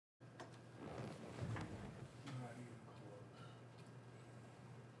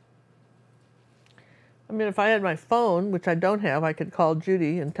I mean, if I had my phone, which I don't have, I could call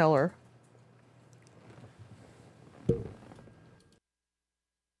Judy and tell her.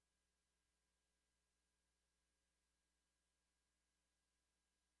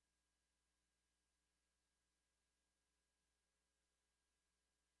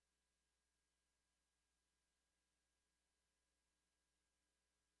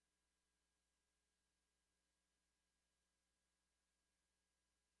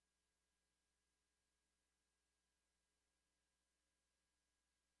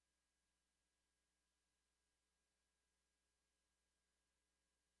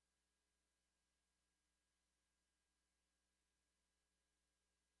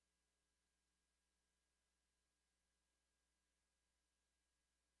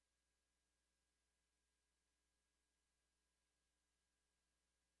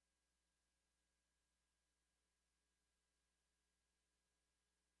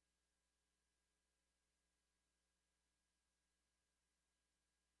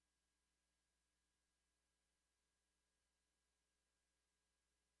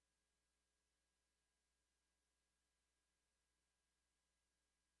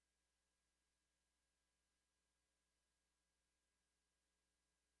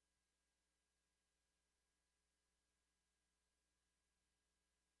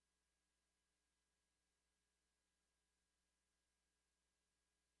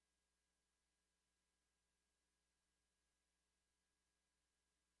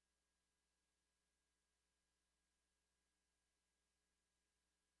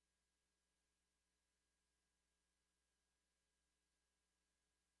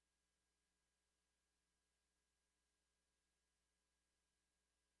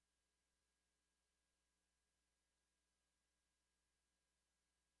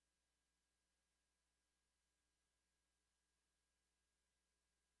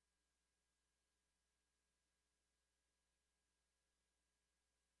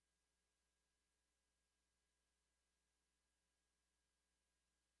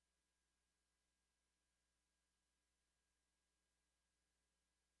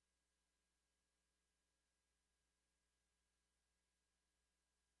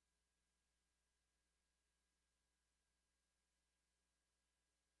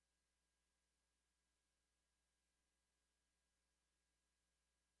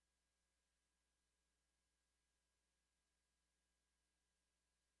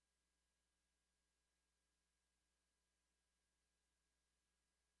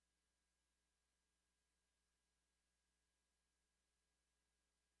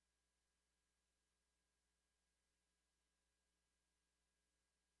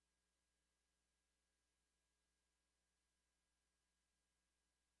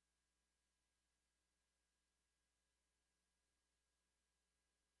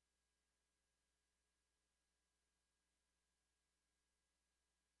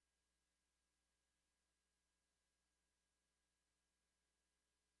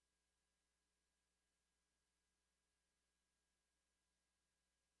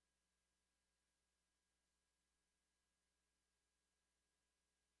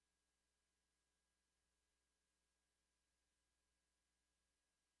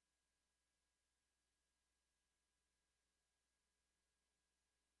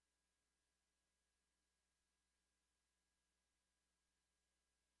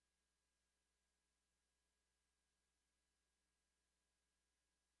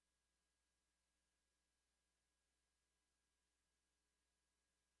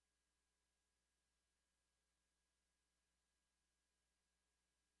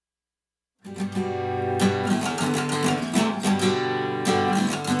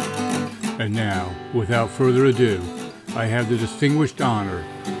 And now, without further ado, I have the distinguished honor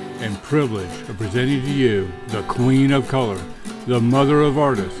and privilege of presenting to you the Queen of Color, the Mother of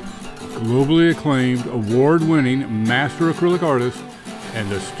Artists, globally acclaimed, award-winning master acrylic artist, and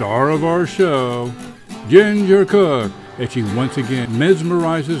the star of our show, Ginger Cook, as she once again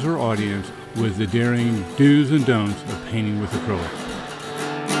mesmerizes her audience with the daring do's and don'ts of painting with acrylics.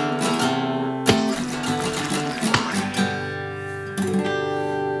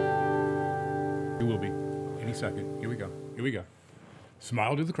 It will be any second. Here we go. Here we go.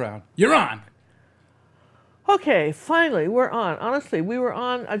 Smile to the crowd. You're on! Okay, finally, we're on. Honestly, we were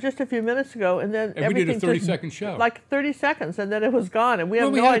on just a few minutes ago, and then And we everything did a 30-second show. like 30 seconds, and then it was gone, and we have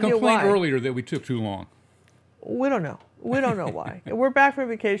Well, we no had a idea complaint why. earlier that we took too long. We don't know. We don't know why. We're back from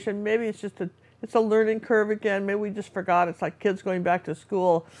vacation. Maybe it's just it's a learning curve again. Maybe we just forgot. It's like kids going back to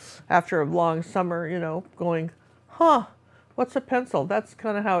school after a long summer, you know, going, huh, what's a pencil? That's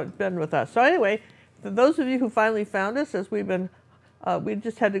kind of how it's been with us. So anyway, for those of you who finally found us, as we've been we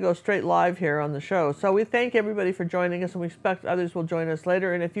just had to go straight live here on the show. So we thank everybody for joining us, and we expect others will join us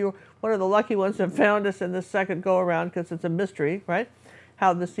later. And if you're one of the lucky ones that found us in this second go-around, because it's a mystery, right,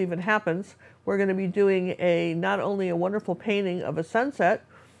 how this even happens, we're going to be doing not only a wonderful painting of a sunset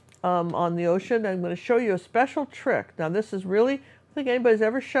on the ocean, I'm going to show you a special trick. Now this is really, I don't think anybody's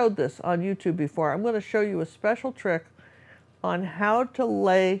ever showed this on YouTube before. I'm going to show you a special trick on how to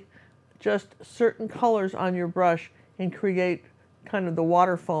lay just certain colors on your brush and create kind of the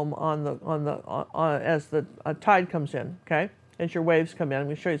water foam as the tide comes in, okay? As your waves come in. I'm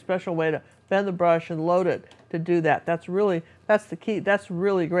going to show you a special way to bend the brush and load it to do that. That's the key. That's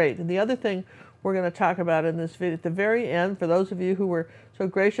really great. And the other thing we're going to talk about in this video at the very end, for those of you who were so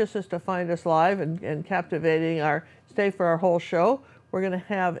gracious as to find us live and captivating stay for our whole show, we're going to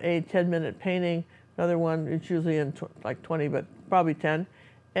have a 10-minute painting. Another one, it's usually in like 20, but probably 10.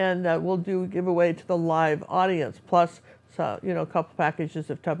 And we'll do giveaway to the live audience, plus a couple packages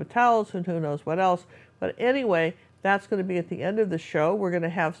of tub of towels and who knows what else. But anyway, that's going to be at the end of the show. We're going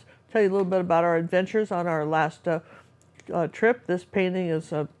to tell you a little bit about our adventures on our last trip. This painting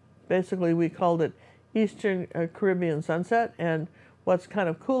is basically, we called it Eastern Caribbean Sunset. And what's kind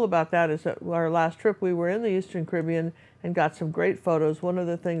of cool about that is that our last trip, we were in the Eastern Caribbean and got some great photos. One of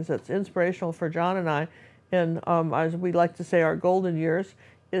the things that's inspirational for John and I, and as we like to say, our golden years,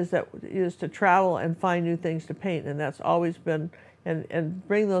 is to travel and find new things to paint. And that's always been, and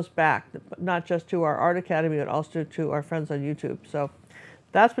bring those back, not just to our art academy, but also to our friends on YouTube. So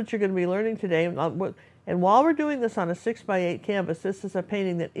that's what you're going to be learning today. And while we're doing this on a 6x8 canvas, this is a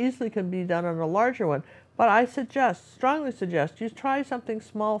painting that easily can be done on a larger one. But I strongly suggest, you try something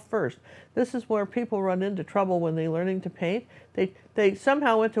small first. This is where people run into trouble when they're learning to paint. They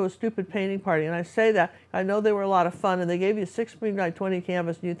somehow went to a stupid painting party, and I say that, I know they were a lot of fun, and they gave you a 6x20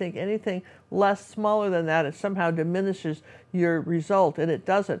 canvas, and you think anything smaller than that, it somehow diminishes your result, and it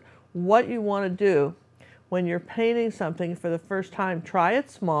doesn't. What you want to do when you're painting something for the first time, try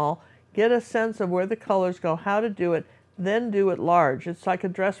it small, get a sense of where the colors go, how to do it, then do it large. It's like a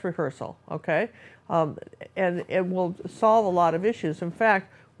dress rehearsal, okay? And it will solve a lot of issues. In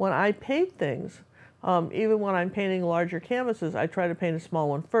fact, when I paint things, even when I'm painting larger canvases, I try to paint a small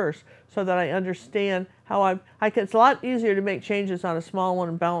one first so that I understand how it's a lot easier to make changes on a small one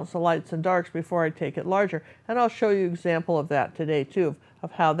and balance the lights and darks before I take it larger. And I'll show you an example of that today too,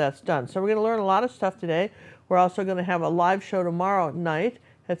 of how that's done. So we're going to learn a lot of stuff today. We're also going to have a live show tomorrow night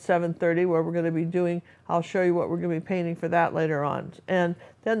at 7:30 where we're going to be I'll show you what we're going to be painting for that later on. And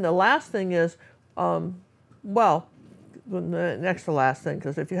then the last thing is, well, the next to last thing,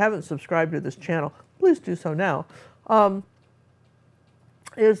 because if you haven't subscribed to this channel, please do so now,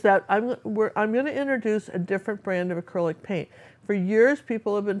 is that I'm going to introduce a different brand of acrylic paint. For years,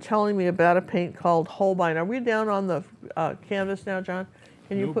 people have been telling me about a paint called Holbien. Are we down on the canvas now, John?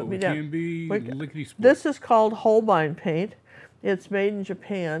 Can you put me down? Can be lickety-split. This is called Holbien paint. It's made in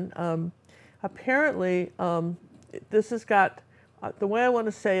Japan. Apparently, this has got, the way I want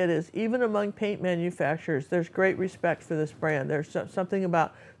to say it is, even among paint manufacturers, there's great respect for this brand. There's something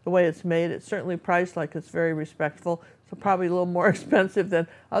about the way it's made. It's certainly priced like it's very respectful. So probably a little more expensive than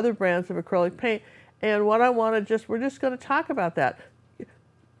other brands of acrylic paint. And what I want to we're just going to talk about that.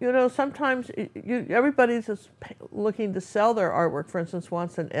 You know, sometimes everybody's just looking to sell their artwork, for instance,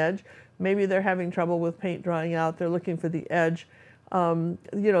 wants an edge. Maybe they're having trouble with paint drying out. They're looking for the edge, you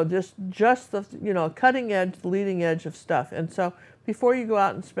know, just the, you know, cutting edge, the leading edge of stuff. And so before you go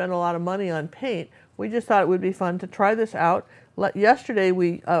out and spend a lot of money on paint, we just thought it would be fun to try this out. Yesterday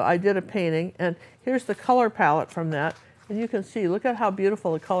I did a painting, and here's the color palette from that. And you can see, look at how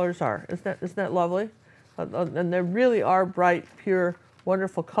beautiful the colors are. Isn't that lovely? And they really are bright, pure,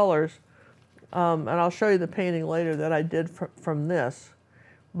 wonderful colors. And I'll show you the painting later that I did from this.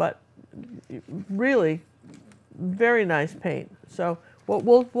 But really, very nice paint. So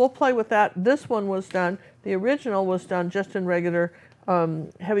we'll play with that. This one was done, the original was done just in regular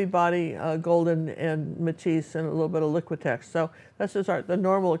heavy body golden and Matisse and a little bit of Liquitex. So this is the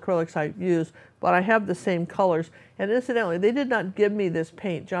normal acrylics I use, but I have the same colors. And incidentally, they did not give me this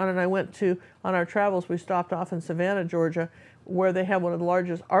paint. John and I went on our travels, we stopped off in Savannah, Georgia, where they have one of the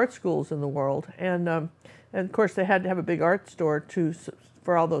largest art schools in the world. And of course, they had to have a big art store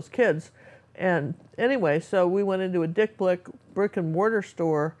for all those kids. And anyway, so we went into a Dick Blick brick and mortar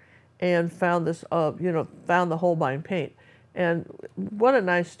store and found this, you know, found the Holbein paint. And what a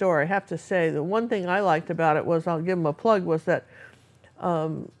nice store, I have to say. The one thing I liked about it was, I'll give them a plug, was that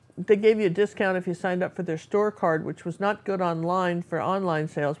they gave you a discount if you signed up for their store card, which was not good online for online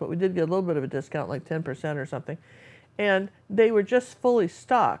sales, but we did get a little bit of a discount, like 10% or something. And they were just fully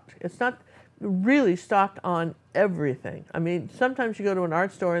stocked. It's not, really stocked on everything. I mean, sometimes you go to an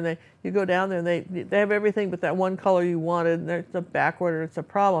art store and you go down there and they have everything but that one color you wanted, and it's a back order, it's a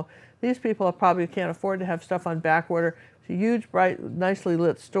problem. These people probably can't afford to have stuff on back order. It's a huge, bright, nicely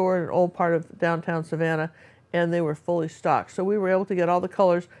lit store in an old part of downtown Savannah, and they were fully stocked. So we were able to get all the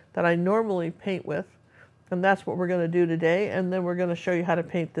colors that I normally paint with, and that's what we're going to do today, and then we're going to show you how to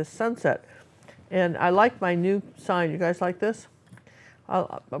paint this sunset. And I like my new sign. You guys like this?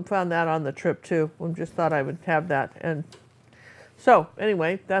 I found that on the trip too. I just thought I would have that. And so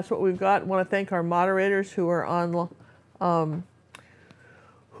anyway, that's what we've got. I want to thank our moderators who are on,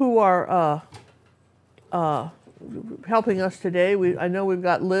 helping us today. I know we've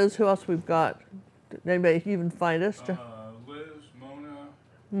got Liz. Who else we've got? Anybody even find us? Liz, Mona.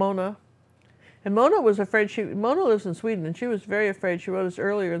 Mona. And Mona was afraid. Mona lives in Sweden, and she was very afraid. She wrote us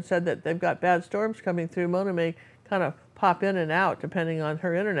earlier and said that they've got bad storms coming through. Mona may kind of pop in and out depending on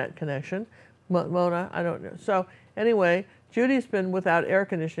her internet connection. Mona, I don't know. So anyway, Judy's been without air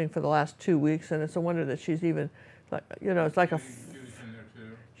conditioning for the last 2 weeks, and it's a wonder that she's even, like, you know, it's like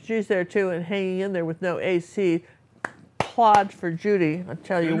she's there too, and hanging in there with no AC. Applaud for Judy. I'll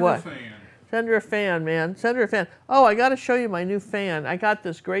tell you what. Send her a fan, man. Send her a fan. Oh, I got to show you my new fan. I got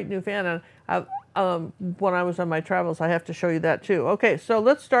this great new fan, and when I was on my travels, I have to show you that too. Okay, so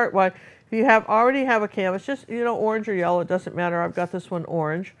let's start by, if you already have a canvas, just, you know, orange or yellow, it doesn't matter. I've got this one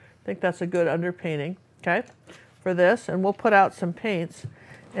orange. I think that's a good underpainting, okay, for this. And we'll put out some paints,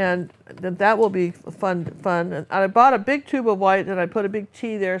 and that will be fun. And I bought a big tube of white, and I put a big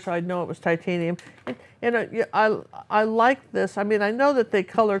T there so I'd know it was titanium. And I like this. I mean, I know that they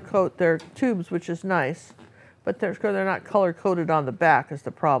color coat their tubes, which is nice, but they're not color coded on the back is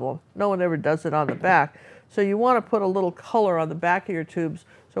the problem. No one ever does it on the back. So you want to put a little color on the back of your tubes,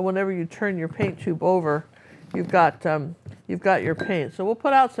 so whenever you turn your paint tube over, you've got your paint. So we'll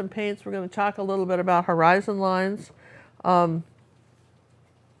put out some paints. We're going to talk a little bit about horizon lines. Oh,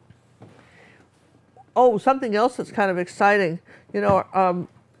 something else that's kind of exciting. You know,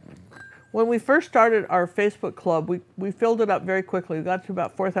 when we first started our Facebook club, we filled it up very quickly. We got to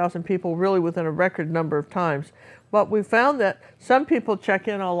about 4,000 people really within a record number of times. But we found that some people check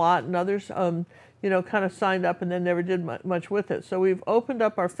in a lot, and others, you know, kind of signed up and then never did much with it. So we've opened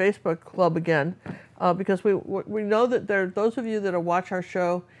up our Facebook club again because we know that those of you that watch our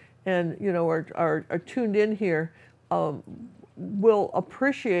show and, you know, are tuned in here will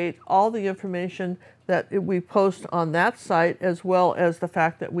appreciate all the information that we post on that site, as well as the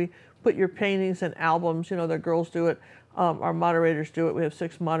fact that we put your paintings in albums. You know, the girls do it. Our moderators do it. We have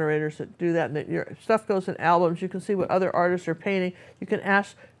 6 moderators that do that, and your stuff goes in albums. You can see what other artists are painting. You can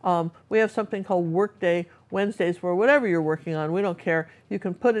ask. We have something called Workday Wednesdays, where whatever you're working on, we don't care. You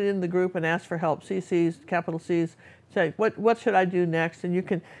can put it in the group and ask for help. CC's, capital C's. Say, what should I do next? And you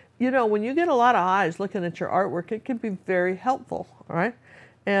can, you know, when you get a lot of eyes looking at your artwork, it can be very helpful. All right,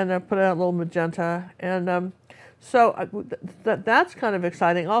 and put out a little magenta, and so that's kind of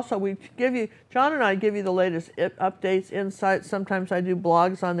exciting. Also, we give you, John and I give you the latest updates, insights. Sometimes I do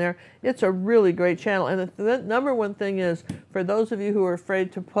blogs on there. It's a really great channel. And the number one thing is, for those of you who are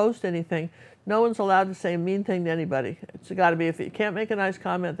afraid to post anything, no one's allowed to say a mean thing to anybody. It's got to be, if you can't make a nice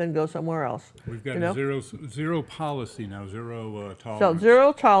comment, then go somewhere else. We've got a zero policy now, zero tolerance. So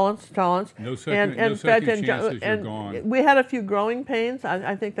zero tolerance. No second chances, you're gone. We had a few growing pains,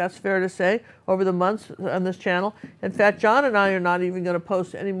 I think that's fair to say, over the months on this channel. In fact, John and I are not even going to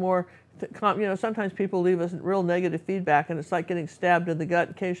post any more. You know, sometimes people leave us real negative feedback, and it's like getting stabbed in the gut.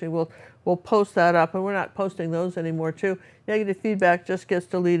 Occasionally we'll post that up, and we're not posting those anymore too. Negative feedback just gets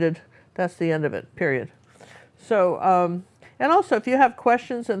deleted. That's the end of it, period. So, and also, if you have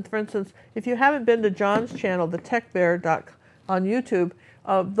questions, and for instance, if you haven't been to John's channel, the Tech Bear on YouTube,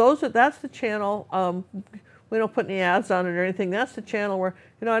 that's the channel. We don't put any ads on it or anything. That's the channel where,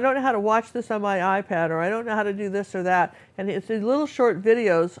 you know, I don't know how to watch this on my iPad, or I don't know how to do this or that. And it's these little short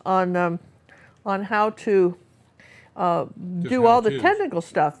videos on how to do all the technical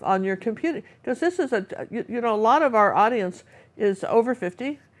stuff on your computer. Because this is you know, a lot of our audience is over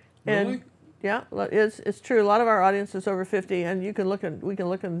 50. And really? Yeah, it's true. A lot of our audience is over 50, and we can look in the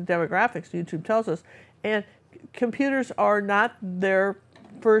demographics. YouTube tells us, and computers are not their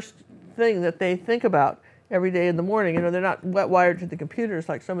first thing that they think about every day in the morning. You know, they're not wired to the computers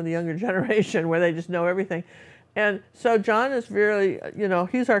like some of the younger generation, where they just know everything. And so John is really, you know,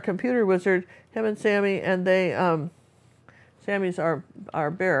 he's our computer wizard. Him and Sammy, and Sammy's our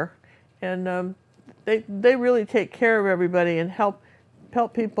bear, and they really take care of everybody and help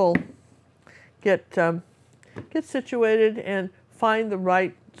people get situated and find the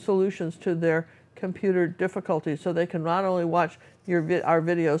right solutions to their computer difficulties, so they can not only watch our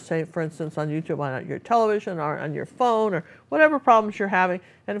videos, say for instance on YouTube, on your television or on your phone or whatever problems you're having.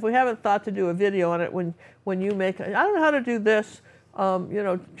 And if we haven't thought to do a video on it when you make, I don't know how to do this, you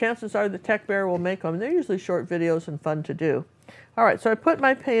know, chances are the Tech Bear will make them. They're usually short videos and fun to do. All right, so I put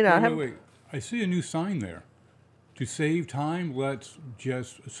my paint on. Wait. I see a new sign there. To save time, let's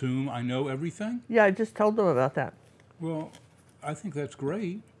just assume I know everything? Yeah, I just told them about that. Well, I think that's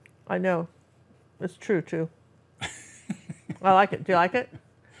great. I know. It's true, too. I like it. Do you like it?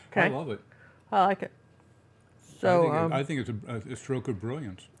 Okay. I love it. I like it. So I think it's a stroke of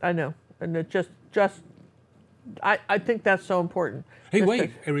brilliance. I know. And it I think that's so important. Hey,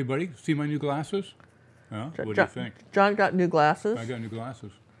 wait, everybody. See my new glasses? What do you think? John got new glasses. I got new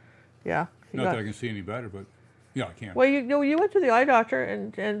glasses. Yeah. Not that I can see any better, but yeah, I can. Well, you went to the eye doctor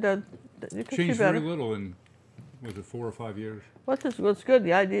and you can Changed see better. very little in, was it 4 or 5 years? What's good,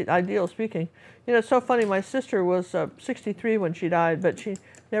 the ideal speaking. You know, it's so funny, my sister was 63 when she died, but she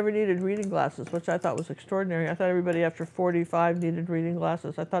never needed reading glasses, which I thought was extraordinary. I thought everybody after 45 needed reading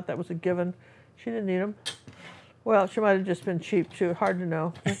glasses. I thought that was a given. She didn't need them. Well, she might have just been cheap, too. Hard to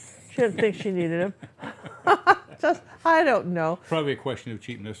know. She didn't think she needed them. I don't know. Probably a question of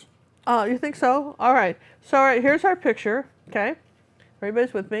cheapness. You think so? All right. So all right, here's our picture, okay?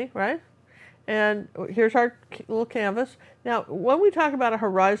 Everybody's with me, right? And here's our little canvas. Now, when we talk about a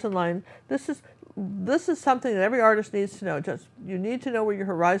horizon line, this is something that every artist needs to know. Just you need to know where your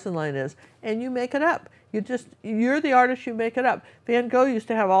horizon line is, and you make it up. You're the artist, you make it up. Van Gogh used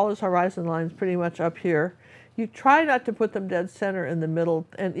to have all his horizon lines pretty much up here. You try not to put them dead center in the middle,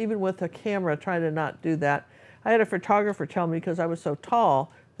 and even with a camera, try to not do that. I had a photographer tell me, because I was so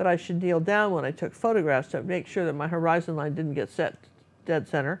tall, that I should kneel down when I took photographs to make sure that my horizon line didn't get set dead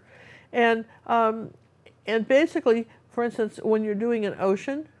center. And basically, for instance, when you're doing an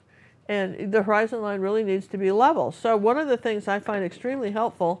ocean, and the horizon line really needs to be level. So one of the things I find extremely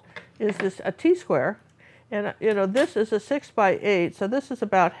helpful is a T-square. And you know, this is a 6 by 8, so this is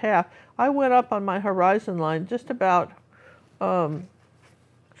about half. I went up on my horizon line just about...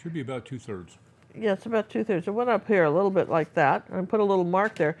 should be about 2/3. Yeah, it's about 2/3. I went up here a little bit like that, and put a little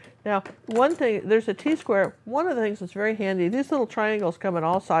mark there. Now, one thing, there's a T-square. One of the things that's very handy, these little triangles come in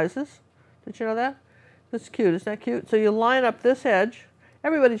all sizes. Did you know that? That's cute. Isn't that cute? So you line up this edge.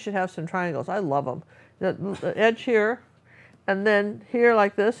 Everybody should have some triangles. I love them. The edge here, and then here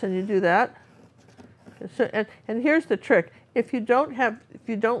like this, and you do that. So, and here's the trick. If you don't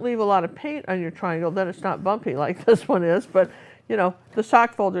leave a lot of paint on your triangle, then it's not bumpy like this one is. But you know, the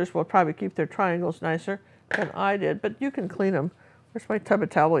sock folders will probably keep their triangles nicer than I did, but you can clean them. Where's my tub of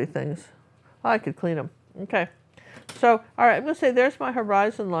towel-y things? I could clean them. Okay. So, all right, I'm going to say there's my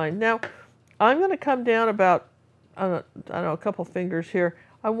horizon line. Now, I'm going to come down about, I don't know, a couple fingers here.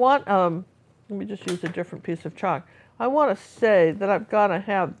 I want, let me just use a different piece of chalk. I want to say that I've got to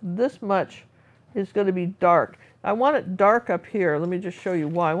have this much is going to be dark. I want it dark up here. Let me just show you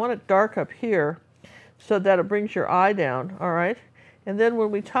why. I want it dark up here, so that it brings your eye down, all right? And then when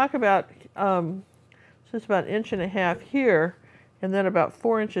we talk about, so it's about 1.5 inches here, and then about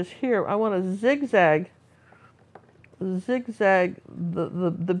 4 inches here, I want to zigzag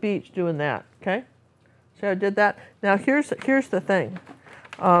the beach doing that, okay? See how I did that? Now here's the thing,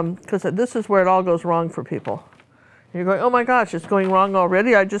 because this is where it all goes wrong for people. You're going, oh my gosh, it's going wrong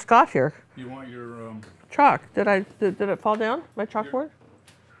already, I just got here. You want your... Chalk, did it fall down, my chalkboard?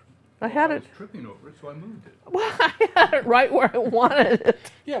 I had it. I was tripping over it, so I moved it. Well, I had it right where I wanted it.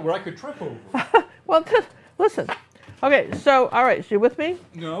 Yeah, where I could trip over it. Well, listen. Okay, so, all right, so you with me?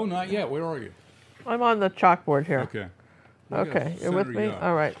 No, not yet. Where are you? I'm on the chalkboard here. Okay. Okay, you're with me?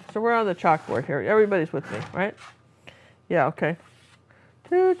 All right, so we're on the chalkboard here. Everybody's with me, right? Yeah, okay.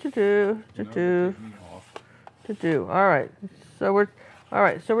 All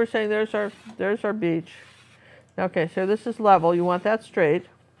right, so we're saying there's our beach. Okay, so this is level. You want that straight.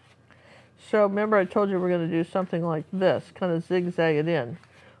 So remember I told you we're going to do something like this, kind of zigzag it in.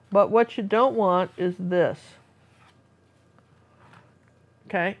 But what you don't want is this.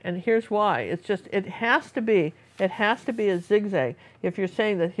 Okay, and here's why. It's just, it has to be a zigzag. If you're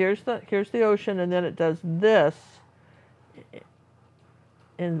saying that here's the ocean and then it does this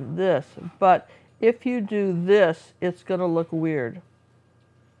and this, but if you do this, it's going to look weird.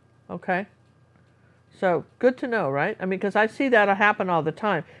 Okay? So, good to know, right? I mean, because I see that happen all the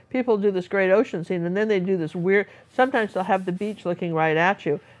time. People do this great ocean scene, and then they do this weird, sometimes they'll have the beach looking right at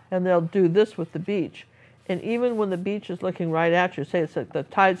you, and they'll do this with the beach. And even when the beach is looking right at you, say it's like the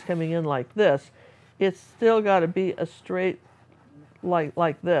tide's coming in like this, it's still got to be a straight,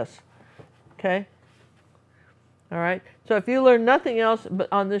 like this. Okay? All right? So if you learn nothing else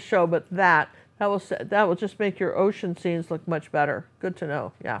on this show but that, That will just make your ocean scenes look much better. Good to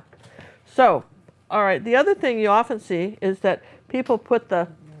know. Yeah. So, all right. The other thing you often see is that people put the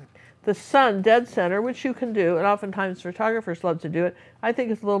sun dead center, which you can do, and oftentimes photographers love to do it. I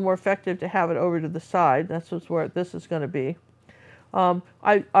think it's a little more effective to have it over to the side. That's where this is going to be. On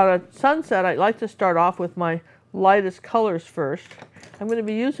a sunset, I like to start off with my lightest colors first. I'm going to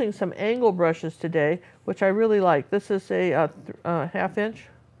be using some angle brushes today, which I really like. This is a 1/2 inch.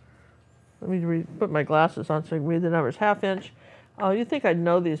 Let me put my glasses on so I can read the numbers. 1/2 inch. You'd think I'd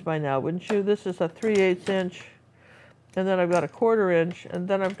know these by now, wouldn't you? This is a 3/8 inch. And then I've got a 1/4 inch. And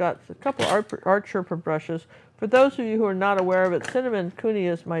then I've got a couple art Sherpa brushes. For those of you who are not aware of it, Cinnamon Cooney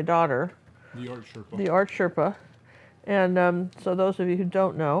is my daughter. The art Sherpa. The art Sherpa. And so those of you who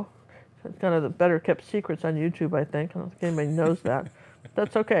don't know, it's kind of the better kept secrets on YouTube, I think. I don't think anybody knows that.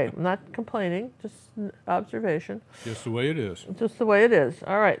 That's okay. I'm not complaining, just observation. Just the way it is. Just the way it is.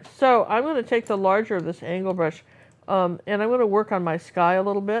 All right. So I'm going to take the larger of this angle brush, and I'm going to work on my sky a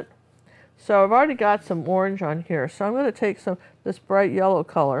little bit. So I've already got some orange on here. So I'm going to take this bright yellow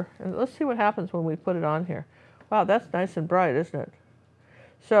color, and let's see what happens when we put it on here. Wow, that's nice and bright, isn't it?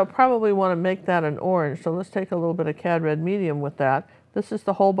 So I probably want to make that an orange. So let's take a little bit of Cad Red Medium with that. This is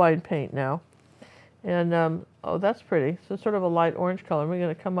the Holbein paint now. And, oh, that's pretty. So sort of a light orange color. We're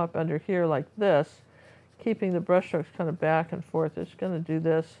going to come up under here like this, keeping the brush strokes kind of back and forth. It's going to do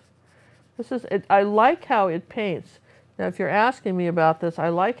this. I like how it paints. Now, if you're asking me about this, I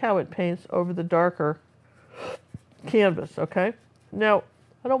like how it paints over the darker canvas, okay? Now,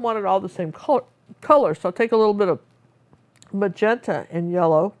 I don't want it all the same color, so I'll take a little bit of magenta and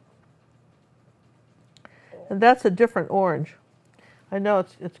yellow. And that's a different orange. I know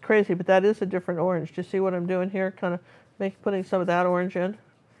it's crazy, but that is a different orange. Do you see what I'm doing here? Kind of putting some of that orange in.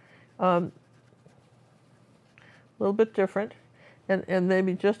 A little bit different. And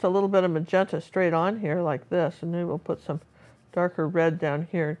maybe just a little bit of magenta straight on here like this. And maybe we'll put some darker red down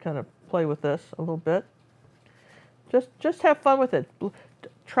here and kind of play with this a little bit. Just have fun with it.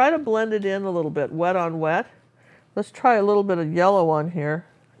 Try to blend it in a little bit, wet on wet. Let's try a little bit of yellow on here.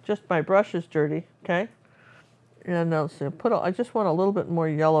 Just my brush is dirty, okay? And let's see, I just want a little bit more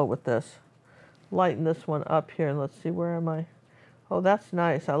yellow with this. Lighten this one up here, and let's see, where am I? Oh, that's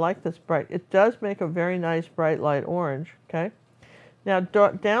nice. I like this bright. It does make a very nice bright light orange, okay? Now,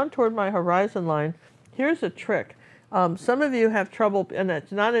 down toward my horizon line, here's a trick. Some of you have trouble, and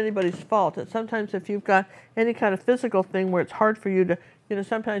it's not anybody's fault. It's sometimes if you've got any kind of physical thing where it's hard for you to,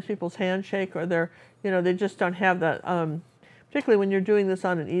 sometimes people's hands shake, or they just don't have that, particularly when you're doing this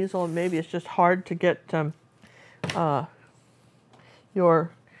on an easel, and maybe it's just hard to get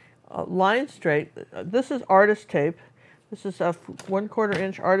your line straight. This is artist tape. This is a 1/4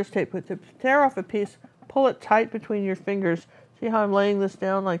 inch artist tape. To tear off a piece, pull it tight between your fingers. See how I'm laying this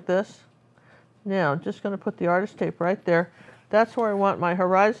down like this? Now, I'm just going to put the artist tape right there. That's where I want my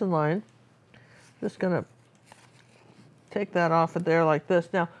horizon line. Just going to take that off of there like this.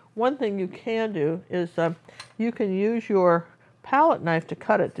 Now, one thing you can do is you can use your palette knife to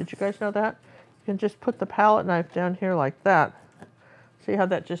cut it. Did you guys know that? You can just put the palette knife down here like that. See how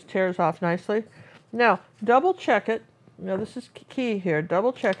that just tears off nicely? Now, double check it. Now, this is key here.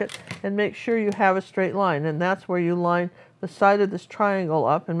 Double check it and make sure you have a straight line. And that's where you line the side of this triangle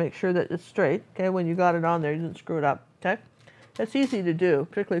up and make sure that it's straight. Okay, when you got it on there, you didn't screw it up. Okay? That's easy to do,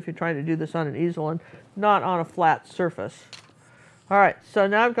 particularly if you're trying to do this on an easel and not on a flat surface. All right, so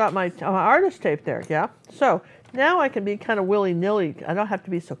now I've got my artist tape there, yeah? So now I can be kind of willy-nilly. I don't have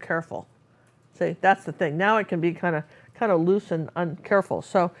to be so careful. See, that's the thing. Now I can be kind of loose and uncareful.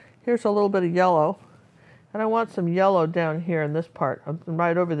 So here's a little bit of yellow. And I want some yellow down here in this part,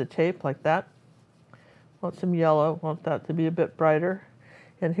 right over the tape like that. Want some yellow, want that to be a bit brighter.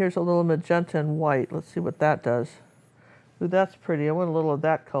 And here's a little magenta and white. Let's see what that does. Ooh, that's pretty. I want a little of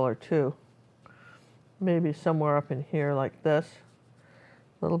that color too. Maybe somewhere up in here like this.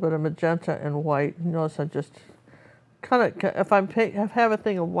 A little bit of magenta and white. You notice I just kind of, if I'm pink, have a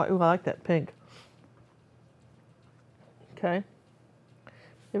thing of white. Ooh, I like that pink. Okay.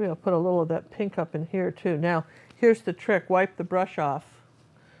 Maybe I'll put a little of that pink up in here too. Now, here's the trick. Wipe the brush off.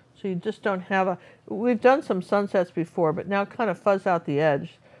 So you just don't have we've done some sunsets before, but now kind of fuzz out the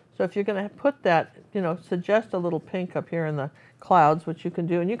edge. So if you're going to put that, suggest a little pink up here in the clouds, which you can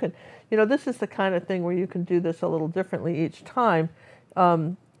do. And you can, this is the kind of thing where you can do this a little differently each time.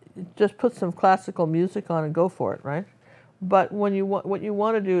 Just put some classical music on and go for it, right? But what you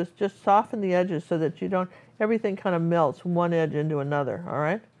want to do is just soften the edges so that everything kind of melts one edge into another, all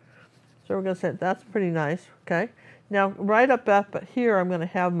right? So we're going to say that's pretty nice, okay? Now, right up here, I'm going to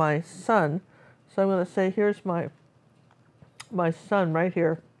have my sun. So I'm going to say, here's my sun right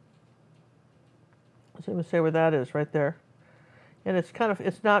here. So I'm going to say where that is, right there. And it's kind of,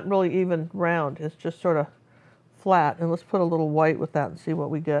 it's not really even round. It's just sort of flat. And let's put a little white with that and see what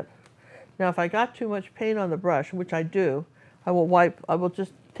we get. Now, if I got too much paint on the brush, which I do, I will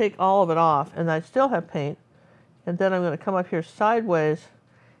just take all of it off, and I still have paint. And then I'm going to come up here sideways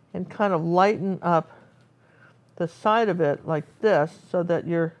and kind of lighten up the side of it like this, so that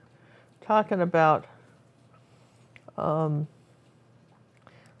you're talking about a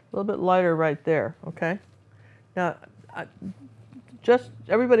little bit lighter right there, okay? Now,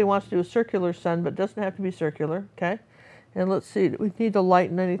 everybody wants to do a circular sun, but it doesn't have to be circular, okay? And let's see, we need to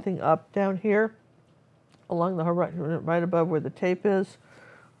lighten anything up down here along the horizon, right above where the tape is,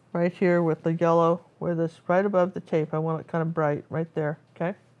 right here with the yellow, where this, right above the tape. I want it kind of bright right there,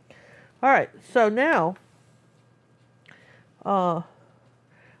 okay? All right, so now I'm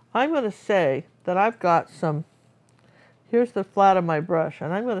going to say that I've got some, here's the flat of my brush,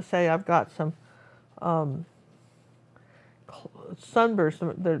 and I'm going to say I've got some sunburst,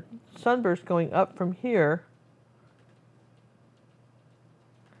 the sunburst going up from here.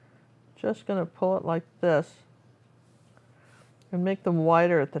 Just going to pull it like this and make them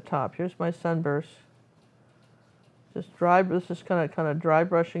wider at the top. Here's my sunburst. Just dry, this is kind of dry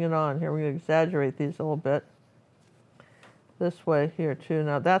brushing it on. Here we're going to exaggerate these a little bit. This way here too.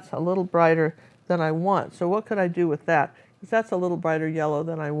 Now that's a little brighter than I want. So what could I do with that? Because that's a little brighter yellow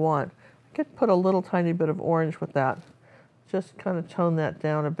than I want. I could put a little tiny bit of orange with that. Just kind of tone that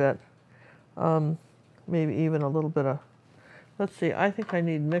down a bit. Maybe even a little bit of, let's see, I think I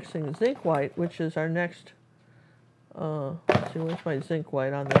need mixing zinc white, which is our next, let's see, where's my zinc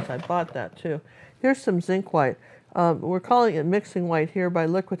white on this? I bought that too. Here's some zinc white. We're calling it mixing white here by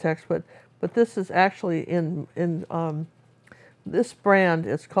Liquitex, but this is actually in this brand.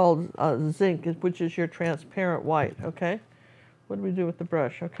 It's called zinc, which is your transparent white, okay? What do we do with the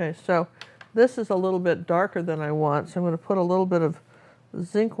brush? Okay, so this is a little bit darker than I want, so I'm going to put a little bit of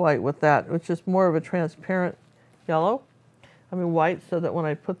zinc white with that, which is more of a transparent yellow. I mean white, so that when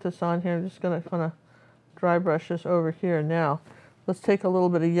I put this on here, I'm just going to kind of dry brush this over here. Now, let's take a little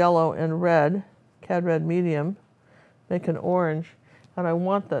bit of yellow and red, Cad Red Medium, make an orange, and I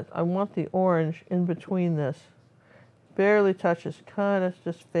want the orange in between this. Barely touches, kind of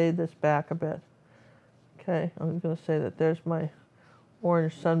just fade this back a bit. Okay, I'm going to say that there's my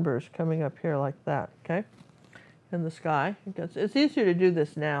orange sunburst coming up here like that, okay, in the sky. It's easier to do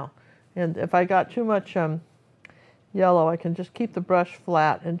this now, and if I got too much yellow, I can just keep the brush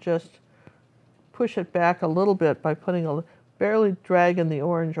flat and just push it back a little bit by putting barely dragging the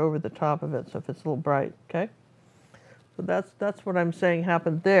orange over the top of it, so if it's a little bright, okay? So that's what I'm saying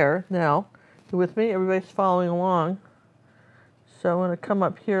happened there. Now, you with me? Everybody's following along. So I'm going to come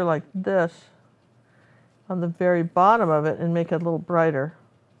up here like this on the very bottom of it and make it a little brighter.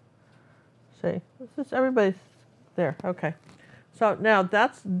 See, this is everybody's there. Okay. So now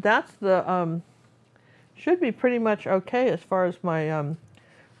that's the should be pretty much okay as far as my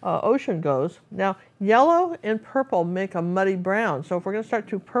ocean goes. Now, yellow and purple make a muddy brown. So if we're going to start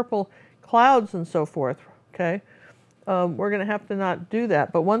to purple clouds and so forth, okay, we're going to have to not do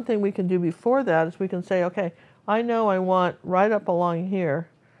that. But one thing we can do before that is we can say, okay, I know I want right up along here,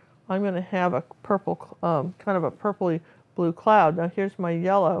 I'm going to have a purple, kind of a purpley blue cloud. Now here's my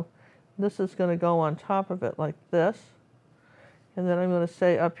yellow. This is going to go on top of it like this. And then I'm going to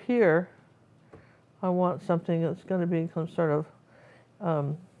say up here, I want something that's going to be some sort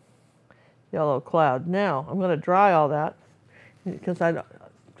of yellow cloud. Now I'm going to dry all that because I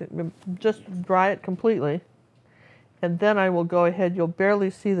just dry it completely. And then I will go ahead, you'll barely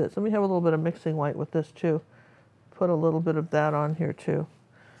see this. Let me have a little bit of mixing white with this too. Put a little bit of that on here too.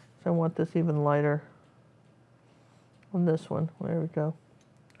 So I want this even lighter on this one. There we go.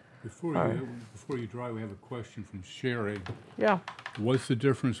 Before you dry, we have a question from Sherry. Yeah. What's the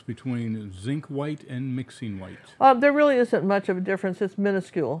difference between zinc white and mixing white? There really isn't much of a difference. It's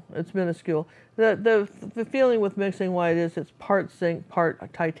minuscule. It's minuscule. The feeling with mixing white is it's part zinc,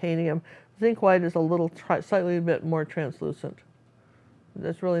 part titanium. Zinc white is a little, slightly a bit more translucent.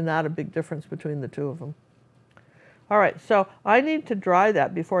 There's really not a big difference between the two of them. All right, so I need to dry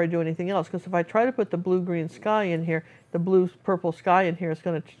that before I do anything else, because if I try to put the blue-green sky in here, the blue-purple sky in here, it's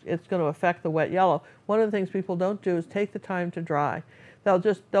going to affect the wet yellow. One of the things people don't do is take the time to dry.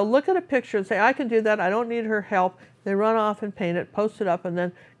 They'll look at a picture and say, I can do that, I don't need her help. They run off and paint it, post it up, and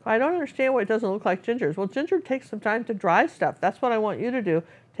then, I don't understand why it doesn't look like Ginger's. Well, Ginger takes some time to dry stuff. That's what I want you to do.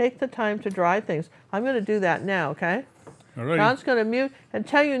 Take the time to dry things. I'm going to do that now, okay? All right. John's going to mute and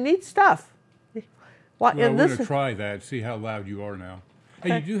tell you neat stuff. Well, we're going to try that, see how loud you are now.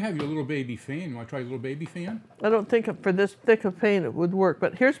 Hey, you do have your little baby fan. You want to try your little baby fan? I don't think for this thick of paint it would work,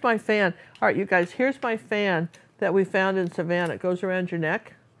 but here's my fan. All right, you guys, here's my fan that we found in Savannah. It goes around your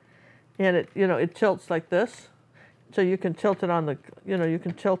neck, and it, you know, it tilts like this. So you can tilt it on the, you know, you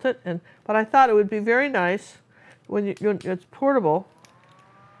can tilt it. But I thought it would be very nice when it's portable.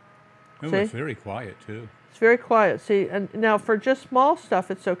 Oh, it's very quiet too. It's very quiet. See, and now for just small stuff,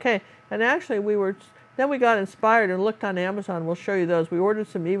 it's okay. And actually, then we got inspired and looked on Amazon. We'll show you those. We ordered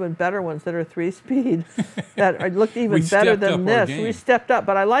some even better ones that are 3-speed that looked even better than this. We stepped up,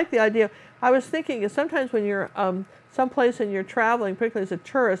 but I like the idea. I was thinking sometimes when you're someplace and you're traveling, particularly as a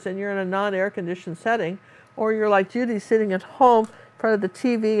tourist, and you're in a non-air conditioned setting, or you're like Judy sitting at home in front of the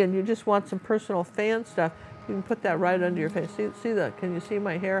TV and you just want some personal fan stuff, you can put that right under your face. See that? Can you see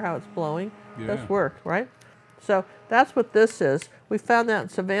my hair, how it's blowing? Yeah. That's work, right? So that's what this is. We found that in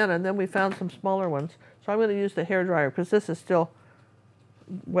Savannah, and then we found some smaller ones. So I'm going to use the hairdryer because this is still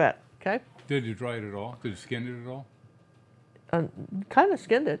wet, okay? Did you dry it at all? Did you skin it at all? Kind of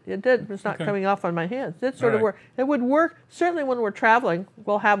skinned it. It did. It's not coming off on my hands. It sort of work. It would work, certainly when we're traveling.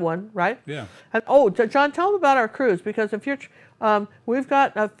 We'll have one, right? Yeah. And, oh, John, tell them about our cruise, because if you're, we've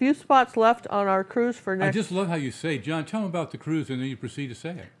got a few spots left on our cruise for next. I just love how you say, John, tell them about the cruise, and then you proceed to say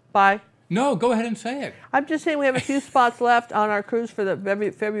it. Bye. No, go ahead and say it. I'm just saying we have a few spots left on our cruise for the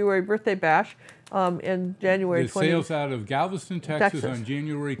February birthday bash in January 20th. It sails out of Galveston, Texas on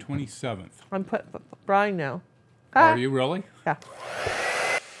January 27th. I'm Brian now. Are you really? Yeah.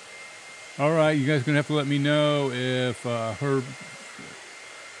 All right, you guys are going to have to let me know if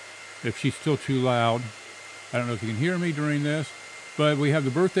she's still too loud. I don't know if you can hear me during this, but we have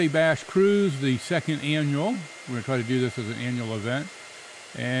the Birthday Bash Cruise, the second annual. We're going to try to do this as an annual event.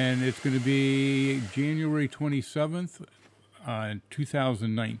 And it's going to be January 27th,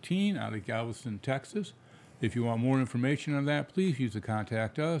 2019, out of Galveston, Texas. If you want more information on that, please use the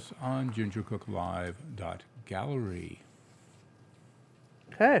contact us on gingercooklive.gallery.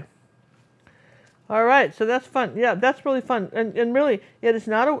 Okay. All right, so that's fun. Yeah, that's really fun. And really, it is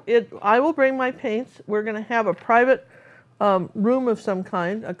not I will bring my paints. We're going to have a private room of some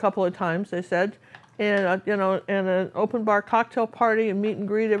kind a couple of times, they said. And and an open bar cocktail party and meet and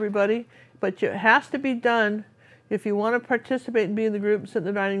greet everybody. But it has to be done if you want to participate and be in the group and sit in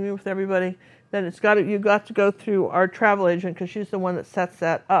the dining room with everybody. Then you've got to go through our travel agent, because she's the one that sets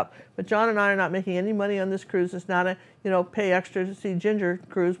that up. But John and I are not making any money on this cruise. It's not a pay extra to see Ginger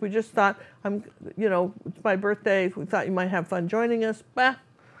cruise. We just thought it's my birthday. We thought you might have fun joining us. Bah,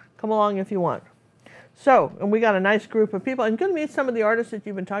 come along if you want. So, and we got a nice group of people. I'm going to meet some of the artists that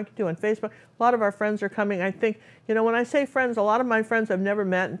you've been talking to on Facebook. A lot of our friends are coming. I think, when I say friends, a lot of my friends I've never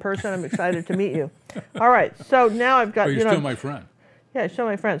met in person. I'm excited to meet you. All right, so now I've got, you're still my friend. Yeah, still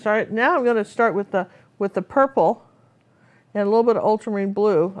my friend. All right, now I'm going to start with the purple and a little bit of ultramarine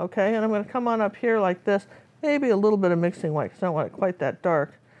blue, okay? And I'm going to come on up here like this. Maybe a little bit of mixing white, because I don't want it quite that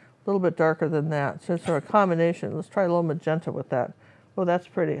dark. A little bit darker than that. So it's sort of a combination. Let's try a little magenta with that. Oh, that's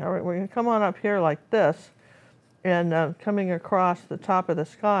pretty. All right, we're going to come on up here like this, and coming across the top of the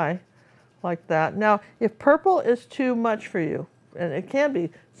sky like that. Now, if purple is too much for you, and it can be,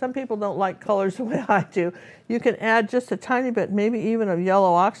 some people don't like colors the way I do, you can add just a tiny bit, maybe even of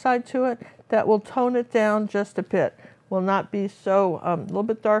yellow oxide to it. That will tone it down just a bit. Will not be so, a little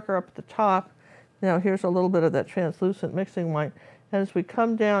bit darker up at the top. Now, here's a little bit of that translucent mixing white. And as we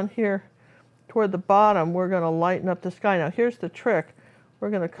come down here toward the bottom, we're going to lighten up the sky. Now, here's the trick. We're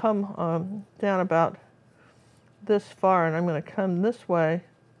going to come down about this far, and I'm going to come this way.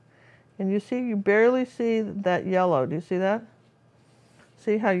 And you barely see that yellow. Do you see that?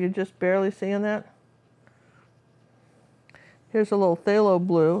 See how you're just barely seeing that? Here's a little phthalo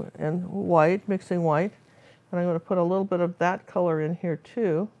blue and white, mixing white. And I'm going to put a little bit of that color in here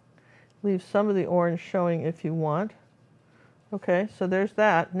too. Leave some of the orange showing if you want. Okay, so there's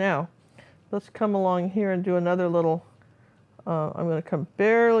that. Now, let's come along here and do another little, I'm going to come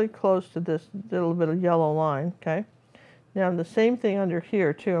barely close to this little bit of yellow line, okay? Now, the same thing under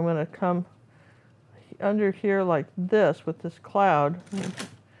here too. I'm going to come under here like this with this cloud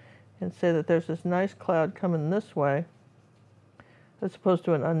and say that there's this nice cloud coming this way as opposed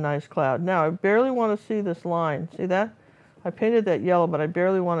to an unnice cloud. Now, I barely want to see this line. See that? I painted that yellow, but I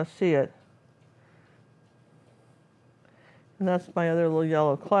barely want to see it. And that's my other little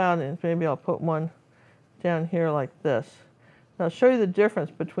yellow cloud, and maybe I'll put one down here like this. Now, I'll show you the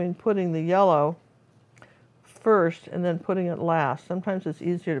difference between putting the yellow first and then putting it last. Sometimes it's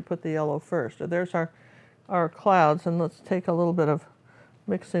easier to put the yellow first. So there's our clouds, and let's take a little bit of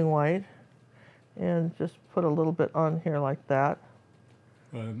mixing white and just put a little bit on here like that.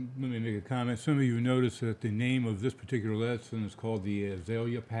 Let me make a comment. Some of you noticed that the name of this particular lesson is called the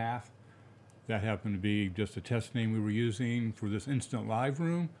Azalea Path. That happened to be just a test name we were using for this instant live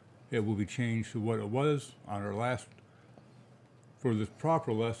room. It will be changed to what it was on our last, for this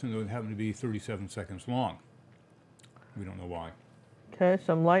proper lesson. It would happen to be 37 seconds long. We don't know why. Okay,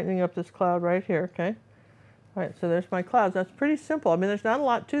 so I'm lightening up this cloud right here, okay? All right, so there's my clouds. That's pretty simple. I mean, there's not a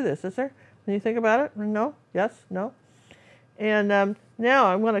lot to this, is there? When you think about it? No? Yes? No? And now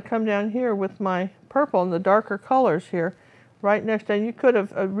I'm going to come down here with my purple and the darker colors here, right next to, and you could have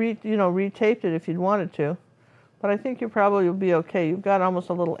retaped it if you'd wanted to, but I think you probably will be okay. You've got almost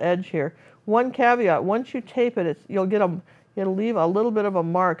a little edge here. One caveat: once you tape it, it'll leave a little bit of a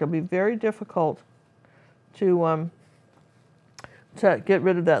mark. It'll be very difficult to get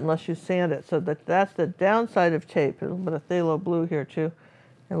rid of that unless you sand it. So that's the downside of tape. A little bit of phthalo blue here too,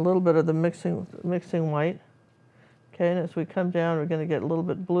 and a little bit of the mixing white. Okay, and as we come down, we're going to get a little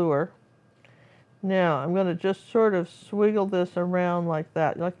bit bluer. Now, I'm going to just sort of swiggle this around like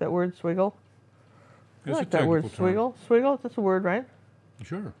that. You like that word, swiggle? You like that word, swiggle? Swiggle? That's a word, right?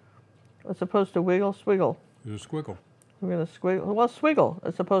 Sure. As opposed to wiggle, swiggle. There's a squiggle. We're going to swiggle. Well, swiggle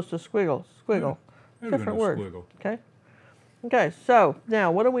as opposed to squiggle. Squiggle. Yeah, different word. Squiggle. Okay. Okay, so now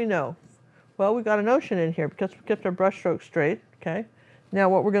what do we know? Well, we've got an ocean in here because we kept our brush stroke straight. Okay. Now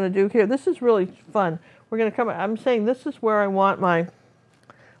what we're going to do here, this is really fun. We're going to come, I'm saying this is where I want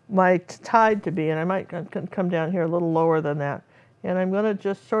my tide to be, and I might come down here a little lower than that. And I'm going to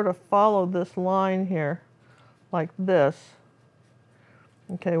just sort of follow this line here, like this.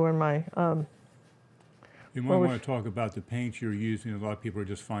 Okay, where my... you might want to talk about the paints you're using. A lot of people are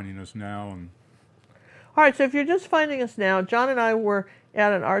just finding us now. All right, so if you're just finding us now, John and I were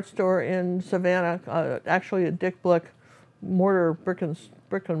at an art store in Savannah, actually a Dick Blick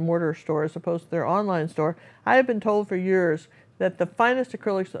brick and mortar store as opposed to their online store. I have been told for years that the finest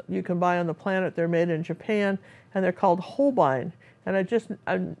acrylics that you can buy on the planet, they're made in Japan, and they're called Holbien. And I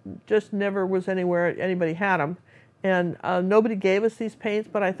just never was anywhere anybody had them. And nobody gave us these paints,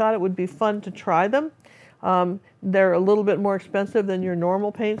 but I thought it would be fun to try them. They're a little bit more expensive than your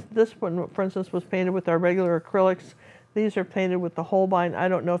normal paints. This one, for instance, was painted with our regular acrylics. These are painted with the Holbien. I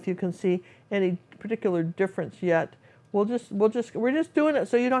don't know if you can see any particular difference yet. We're just doing it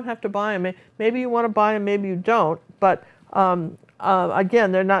so you don't have to buy them. Maybe you want to buy them, maybe you don't. But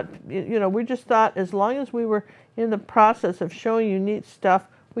again, they're not. We just thought as long as we were in the process of showing you neat stuff,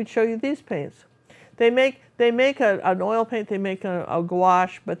 we'd show you these paints. They make an oil paint. They make a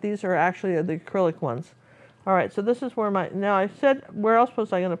gouache, but these are actually the acrylic ones. All right, so this is where now I said, where else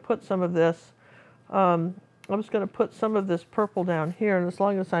was I going to put some of this? I was going to put some of this purple down here, and as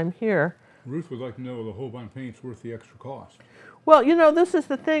long as I'm here. Ruth would like to know if the Holbien paint's worth the extra cost. Well, this is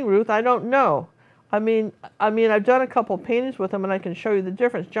the thing, Ruth. I don't know. I mean, I've done a couple paintings with them, and I can show you the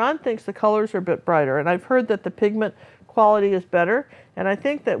difference. John thinks the colors are a bit brighter, and I've heard that the pigment quality is better. And I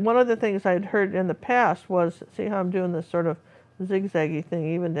think that one of the things I'd heard in the past was, see how I'm doing this sort of zigzaggy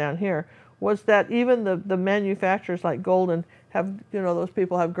thing even down here, was that even the manufacturers like Golden have, those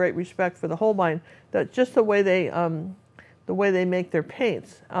people have great respect for the Holbein, that just the way they make their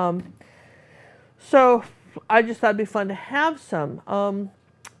paints. So I just thought it'd be fun to have some.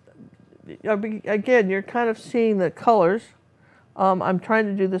 Again, you're kind of seeing the colors. I'm trying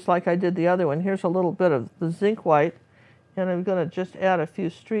to do this like I did the other one. Here's a little bit of the zinc white, and I'm going to just add a few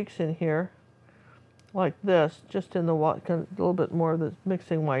streaks in here, like this, just in the a little bit more of the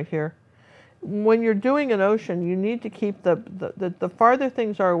mixing white here. When you're doing an ocean, you need to keep the farther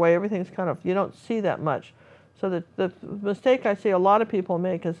things are away, everything's kind of, you don't see that much. So the mistake I see a lot of people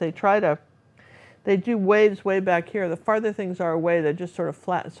make is they do waves way back here. The farther things are away, they just sort of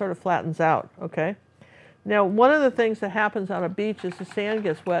flattens out, okay? Now, one of the things that happens on a beach is the sand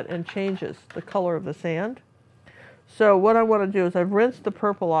gets wet and changes the color of the sand. So what I want to do is I've rinsed the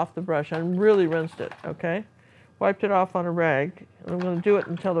purple off the brush. I really rinsed it, okay? Wiped it off on a rag. I'm going to do it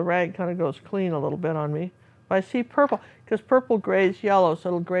until the rag kind of goes clean a little bit on me. If I see purple, because purple grays yellow, so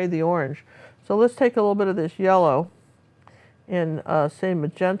it'll gray the orange. So let's take a little bit of this yellow and say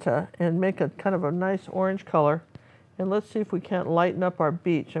magenta and make a kind of a nice orange color. And let's see if we can't lighten up our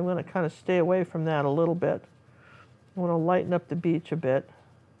beach. I'm going to kind of stay away from that a little bit. I want to lighten up the beach a bit.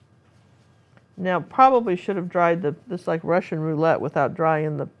 Now, probably should have dried this like Russian roulette without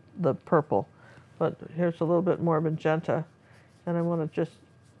drying the purple. But here's a little bit more magenta. And I want to just,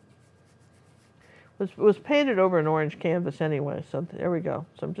 it was painted over an orange canvas anyway, so there we go.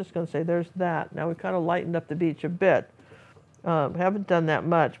 So I'm just going to say there's that. Now we kind of lightened up the beach a bit. Haven't done that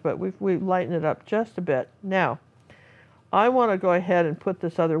much, but we've lightened it up just a bit. Now, I want to go ahead and put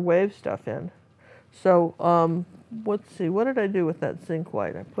this other wave stuff in. So let's see, what did I do with that zinc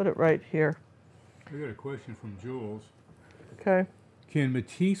white? I put it right here. I got a question from Jules. Okay. Can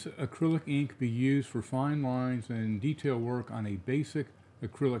Matisse acrylic ink be used for fine lines and detail work on a basic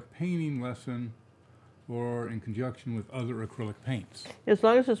acrylic painting lesson or in conjunction with other acrylic paints? As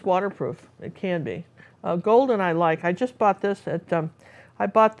long as it's waterproof, it can be. Golden I like. I just bought this at, at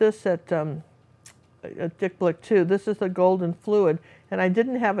Dick Blick too. This is the golden fluid, and I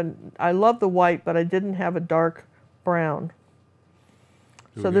didn't have I love the white, but I didn't have a dark brown.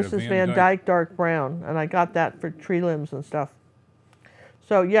 So this is Van Dyke dark brown, and I got that for tree limbs and stuff.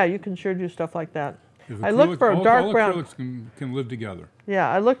 So yeah, you can sure do stuff like that. I looked for a dark brown. Acrylics can live together. Yeah,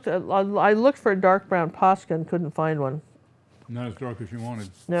 I looked for a dark brown Posca and couldn't find one. Not as dark as you wanted.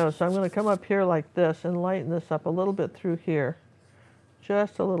 No, so I'm going to come up here like this and lighten this up a little bit through here.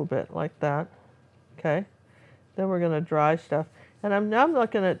 Just a little bit like that. Okay. Then we're going to dry stuff. And now I'm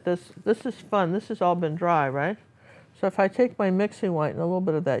looking at this. This is fun. This has all been dry, right? So if I take my mixing white and a little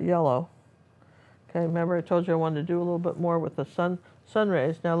bit of that yellow. Okay, remember I told you I wanted to do a little bit more with the sun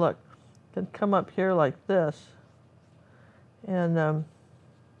rays. Now look, I can come up here like this. And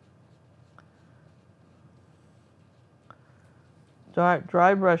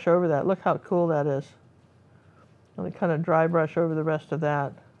dry brush over that. Look how cool that is. I'm going to kind of dry brush over the rest of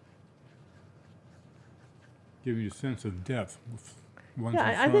that. Give you a sense of depth.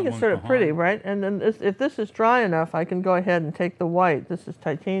 Yeah, I think it's sort of pretty, right? And then if this is dry enough, I can go ahead and take the white. This is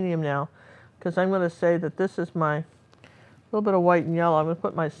titanium now, because I'm going to say that this is my little bit of white and yellow. I'm going to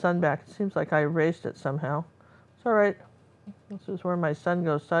put my sun back. It seems like I erased it somehow. It's all right. This is where my sun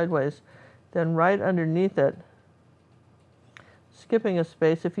goes sideways. Then right underneath it, skipping a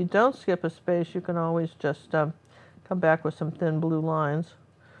space. If you don't skip a space, you can always just come back with some thin blue lines.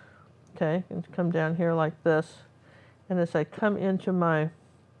 Okay, and come down here like this. And as I come into my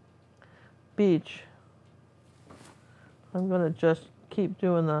beach, I'm going to just keep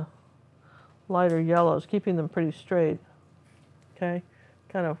doing the lighter yellows, keeping them pretty straight. Okay,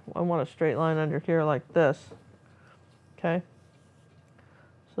 kind of, I want a straight line under here like this. Okay,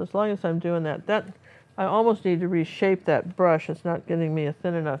 so as long as I'm doing that, I almost need to reshape that brush. It's not getting me a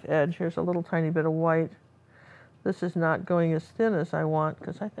thin enough edge. Here's a little tiny bit of white. This is not going as thin as I want,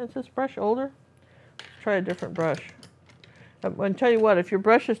 because is this brush older? Let's try a different brush. I'll tell you what, if your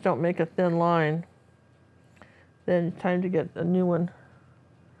brushes don't make a thin line, then time to get a new one.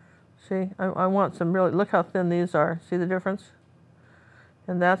 See, I want some really, look how thin these are. See the difference?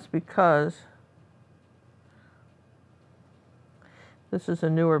 And that's because this is a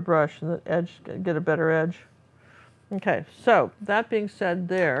newer brush, and the edge, get a better edge. Okay, so that being said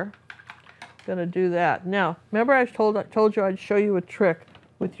there, I'm going to do that. Now, remember I told you I'd show you a trick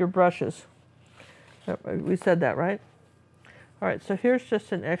with your brushes. We said that, right? All right, so here's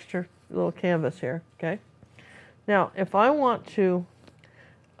just an extra little canvas here, okay? Now, if I want to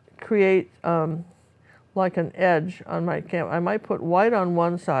create like an edge on my canvas, I might put white on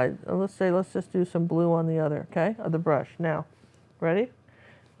one side. Let's just do some blue on the other, okay, of the brush. Now, ready?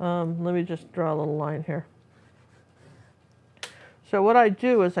 Let me just draw a little line here. So what I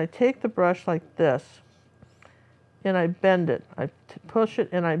do is I take the brush like this, and I bend it. I push it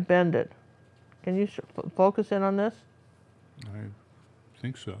and I bend it. Can you focus in on this? I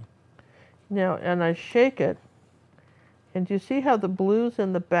think so. Now, and I shake it, and do you see how the blue's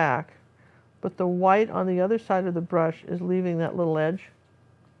in the back, but the white on the other side of the brush is leaving that little edge?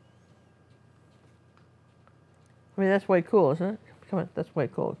 I mean, that's way cool, isn't it? Come on, that's way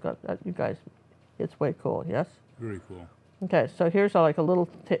cool. You guys, it's way cool, yes? Very cool. Okay, so here's like a little,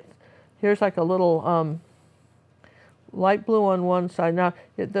 light blue on one side. Now,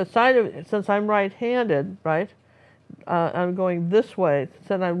 the side of, since I'm right-handed, right, I'm going this way.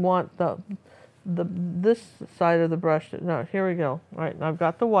 Then I want this side of the brush. No, here we go. All right, I've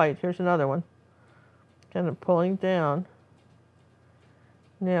got the white. Here's another one. Kind of pulling down.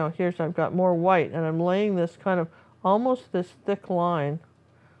 Now, I've got more white, and I'm laying this kind of, almost this thick line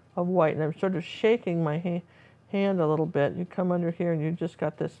of white, and I'm sort of shaking my hand a little bit. You come under here, and you just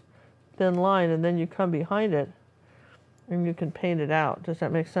got this thin line, and then you come behind it, and you can paint it out. Does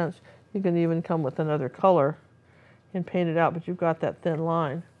that make sense? You can even come with another color and paint it out, but you've got that thin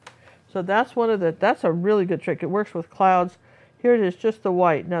line. So that's that's a really good trick. It works with clouds. Here it is, just the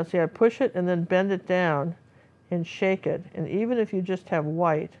white. Now see, I push it and then bend it down and shake it. And even if you just have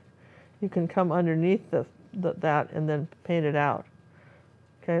white, you can come underneath that and then paint it out.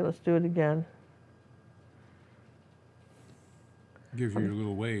 Okay, let's do it again. Gives you your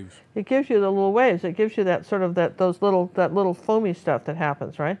little waves. It gives you the little waves. It gives you that sort of that little foamy stuff that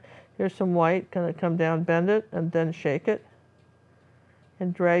happens, right? Here's some white, gonna come down, bend it, and then shake it,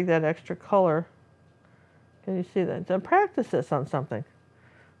 and drag that extra color Can you see that? So practice this on something.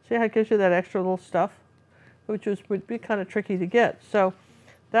 See how it gives you that extra little stuff, which would be kind of tricky to get. So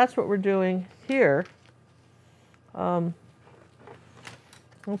that's what we're doing here. That's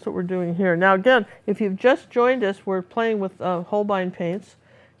what we're doing here. Now again, if you've just joined us, we're playing with Holbein paints,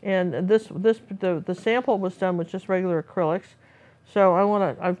 and the sample was done with just regular acrylics. So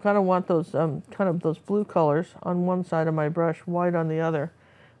I kind of want those those blue colors on one side of my brush, white on the other.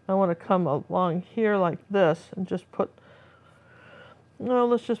 I want to come along here like this and just put, no,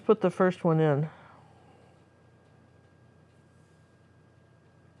 let's just put the first one in.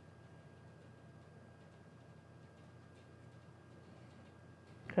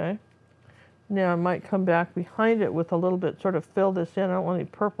 Okay. Now I might come back behind it with a little bit, sort of fill this in. I don't want any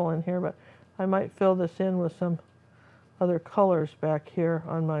purple in here, but I might fill this in with some other colors back here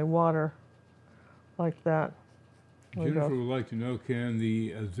on my water, like that. Jennifer would like to know, can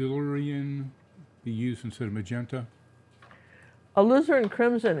the azularian be used instead of magenta? Alizarin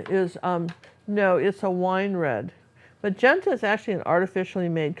crimson is, no, it's a wine red. Magenta is actually an artificially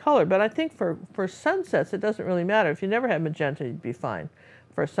made color, but I think for sunsets, it doesn't really matter. If you never had magenta, you'd be fine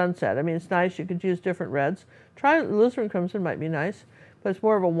for a sunset. I mean, it's nice. You could use different reds. Try alizarin crimson, might be nice, but it's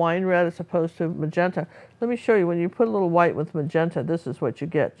more of a wine red as opposed to magenta. Let me show you. When you put a little white with magenta, this is what you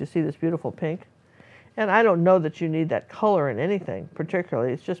get. You see this beautiful pink? And I don't know that you need that color in anything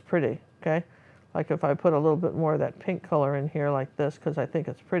particularly. It's just pretty, okay? Like if I put a little bit more of that pink color in here like this, because I think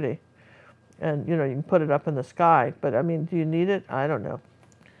it's pretty. And, you know, you can put it up in the sky. But, I mean, do you need it? I don't know.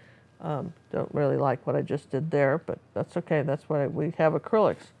 Don't really like what I just did there, but that's okay. That's why we have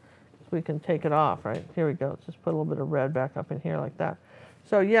acrylics. We can take it off, right? Here we go. Just put a little bit of red back up in here like that.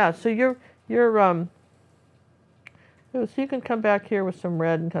 So, yeah, so so you can come back here with some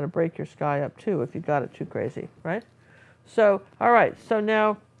red and kind of break your sky up too if you got it too crazy, right? So, all right, so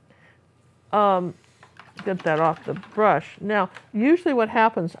now get that off the brush. Now, usually what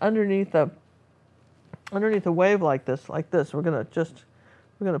happens underneath a wave like this, we're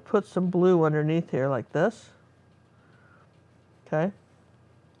gonna put some blue underneath here like this. Okay.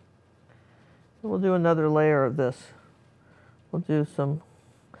 We'll do another layer of this. We'll do some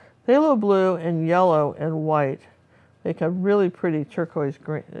phthalo blue and yellow and white. Make a really pretty turquoise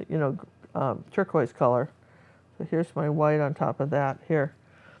green, turquoise color. So here's my white on top of that. Here,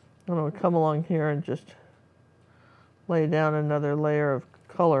 I'm going to come along here and just lay down another layer of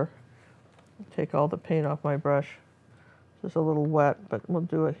color. Take all the paint off my brush. Just a little wet, but we'll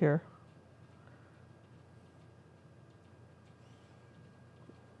do it here.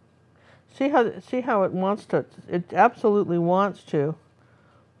 See how it wants to? It absolutely wants to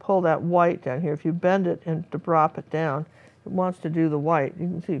pull that white down here. If you bend it and to drop it down, it wants to do the white.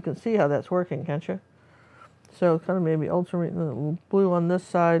 You can see how that's working, can't you? So kind of maybe ultramarine, a little blue on this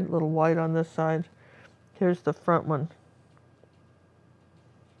side, a little white on this side. Here's the front one.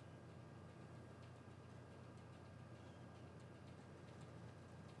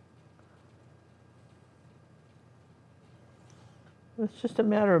 It's just a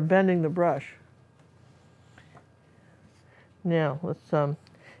matter of bending the brush. Now, let's,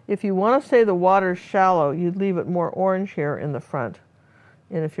 if you want to say the water's shallow, you'd leave it more orange here in the front.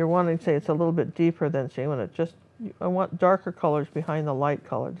 And if you're wanting to say it's a little bit deeper, then so you want to I want darker colors behind the light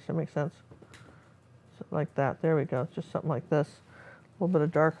color. Does that make sense? So like that. There we go. Just something like this. A little bit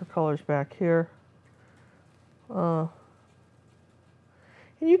of darker colors back here. And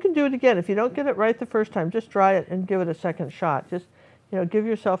you can do it again. If you don't get it right the first time, just try it and give it a second shot. Just, give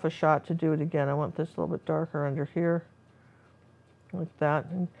yourself a shot to do it again. I want this a little bit darker under here. Like that.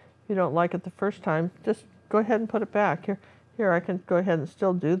 And if you don't like it the first time, just go ahead and put it back. Here, I can go ahead and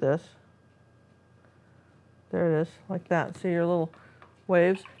still do this. There it is, like that. See your little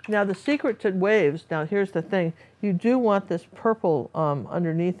waves. Now the secret to waves, now here's the thing. You do want this purple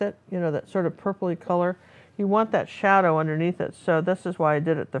underneath it, that sort of purpley color. You want that shadow underneath it. So this is why I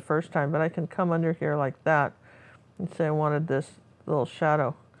did it the first time, but I can come under here like that and say I wanted this little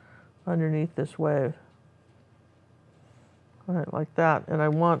shadow underneath this wave. All right, like that. And I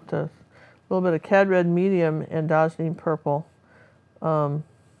want a little bit of cad red medium and Dioxazine purple. A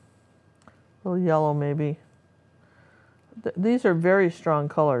little yellow maybe. These are very strong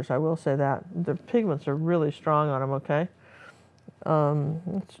colors, I will say that. The pigments are really strong on them, okay?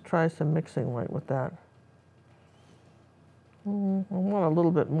 Let's try some mixing light with that. I want a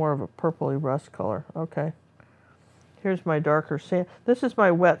little bit more of a purpley rust color, okay? Here's my darker sand. This is my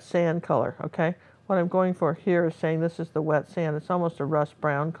wet sand color, okay? What I'm going for here is saying this is the wet sand. It's almost a rust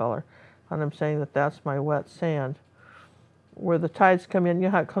brown color. And I'm saying that that's my wet sand. Where the tides come in, you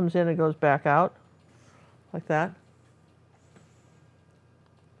know how it comes in and goes back out? Like that.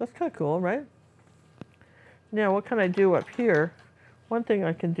 That's kind of cool, right? Now, what can I do up here? One thing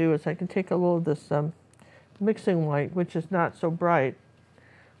I can do is I can take a little of this mixing white, which is not so bright.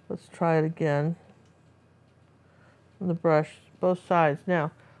 Let's try it again. On the brush, both sides.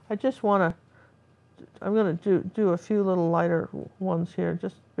 Now, I just want to, I'm going to do a few little lighter ones here.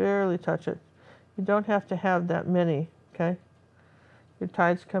 Just barely touch it. You don't have to have that many, okay? Your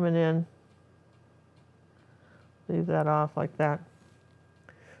tide's coming in. Leave that off like that.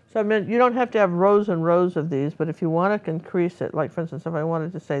 So I mean, you don't have to have rows and rows of these, but if you want to increase it, like for instance, if I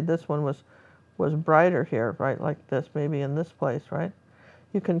wanted to say this one was brighter here, right, like this, maybe in this place, right?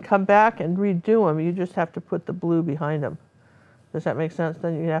 You can come back and redo them. You just have to put the blue behind them. Does that make sense?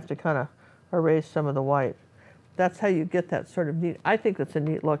 Then you have to kind of erase some of the white. That's how you get that sort of neat. I think it's a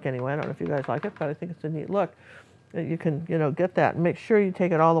neat look anyway. I don't know if you guys like it, but I think it's a neat look. You can, you know, get that and make sure you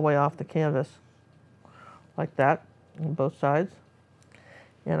take it all the way off the canvas, like that, on both sides.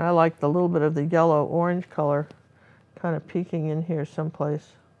 And I like the little bit of the yellow-orange color kind of peeking in here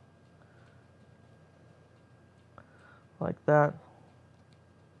someplace. Like that.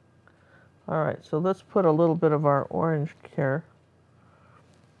 All right, so let's put a little bit of our orange here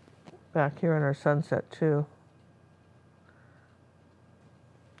back here in our sunset too.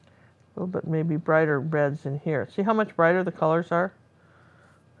 A little bit maybe brighter reds in here. See how much brighter the colors are?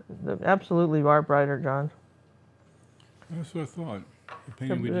 They absolutely are brighter, John. That's what I thought. The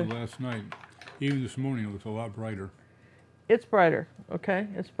painting we did last night, even this morning, it looks a lot brighter. It's brighter, okay?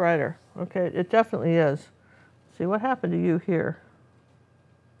 It's brighter, okay? It definitely is. See, what happened to you here?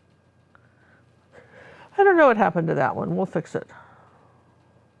 I don't know what happened to that one. We'll fix it.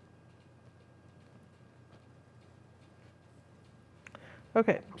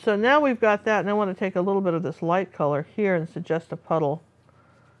 Okay, so now we've got that, and I want to take a little bit of this light color here and suggest a puddle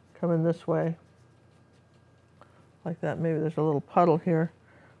coming this way. Like that. Maybe there's a little puddle here.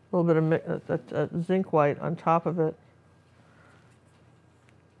 A little bit of zinc white on top of it.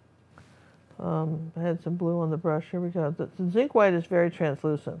 I had some blue on the brush. Here we go. The zinc white is very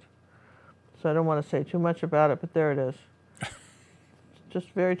translucent. So I don't want to say too much about it, but there it is. Just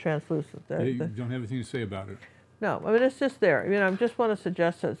very translucent. There. You don't have anything to say about it. No, I mean, it's just there. You know, I just want to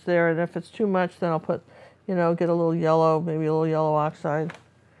suggest that it's there, and if it's too much, then I'll put, you know, get a little yellow, maybe a little yellow oxide.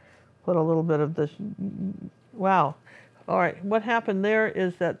 Put a little bit of this. Wow. All right, what happened there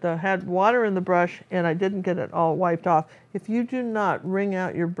is that I had water in the brush, and I didn't get it all wiped off. If you do not wring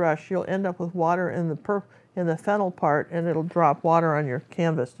out your brush, you'll end up with water in the fennel part, and it'll drop water on your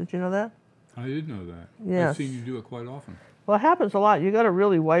canvas. Did you know that? I did know that. Yes. I've seen you do it quite often. Well, it happens a lot. You got to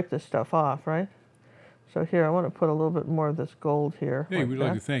really wipe this stuff off, right? So here, I want to put a little bit more of this gold here. Hey, we'd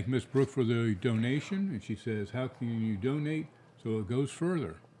like to thank Miss Brooke for the donation, and she says, how can you donate so it goes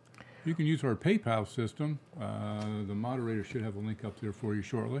further? You can use our PayPal system. The moderator should have a link up there for you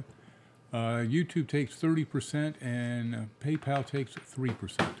shortly. YouTube takes 30% and PayPal takes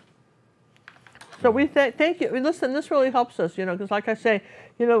 3%. So we thank you. Listen, this really helps us, you know, because like I say,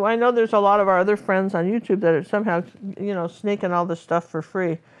 you know, I know there's a lot of our other friends on YouTube that are somehow, you know, sneaking all this stuff for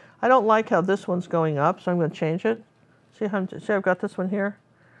free. I don't like how this one's going up, so I'm going to change it. See I've got this one here?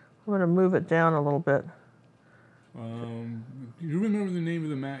 I'm going to move it down a little bit. Do you remember the name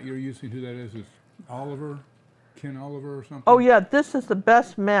of the mat you're using? Who that is? Is Oliver? Ken Oliver or something? Oh, yeah, this is the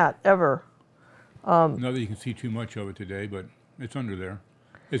best mat ever. Not that you can see too much of it today, but it's under there.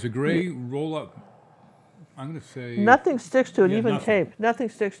 It's a gray roll-up. I'm going to say... Nothing sticks to it, yeah, even nothing. tape. Nothing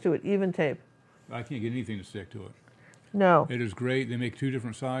sticks to it, even tape. I can't get anything to stick to it. No. It is great. They make 2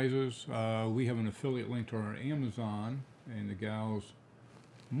 different sizes. We have an affiliate link to our Amazon, and the gals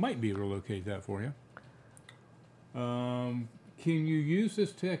might be able to locate that for you. Can you use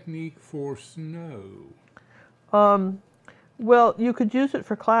this technique for snow? Well, you could use it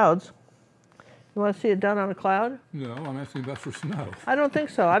for clouds. You want to see it done on a cloud? No, I'm asking about for snow. I don't think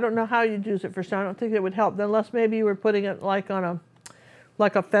so. I don't know how you'd use it for snow. I don't think it would help, unless maybe you were putting it like on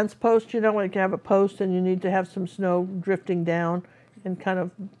a fence post, you know, like you have a post and you need to have some snow drifting down and kind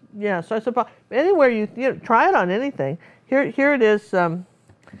of, yeah. So I suppose anywhere you know, try it on anything. Here it is.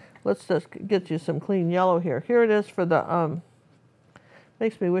 Let's just get you some clean yellow here. Here it is for the,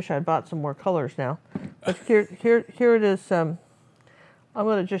 makes me wish I'd bought some more colors now. But here it is. I'm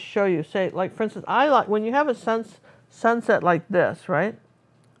going to just show you, say, like, for instance, I like, when you have a sunset like this, right?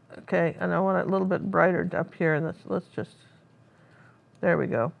 Okay, and I want it a little bit brighter up here, and let's just, there we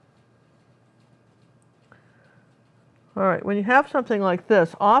go. All right, when you have something like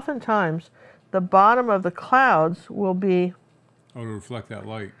this, oftentimes the bottom of the clouds will be... Oh, to reflect that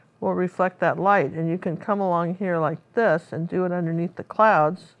light. Will reflect that light, and you can come along here like this and do it underneath the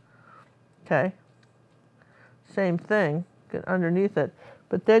clouds, okay? Same thing, get underneath it,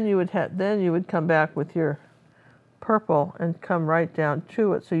 but then you would come back with your purple and come right down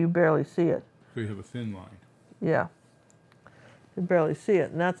to it so you barely see it. So you have a thin line. Yeah. You barely see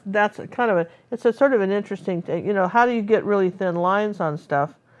it. And that's a kind of a, it's a sort of an interesting thing. You know, how do you get really thin lines on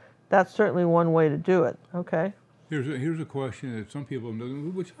stuff? That's certainly one way to do it, okay? Here's a question that some people,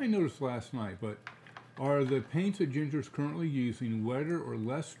 which I noticed last night, but are the paints that Ginger's currently using wetter or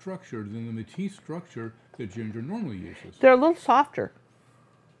less structured than the Matisse structure that Ginger normally uses? They're a little softer.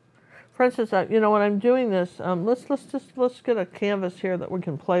 For instance, you know, when I'm doing this, let's get a canvas here that we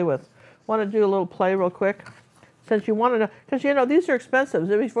can play with. Want to do a little play real quick? Since you want to know, because you know, these are expensive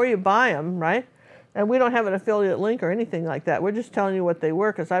before you buy them, right? And we don't have an affiliate link or anything like that. We're just telling you what they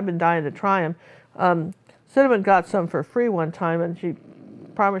were because I've been dying to try them. Cinnamon got some for free one time, and she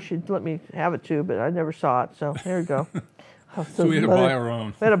promised she'd let me have it too, but I never saw it. So here we go. So we had to buy our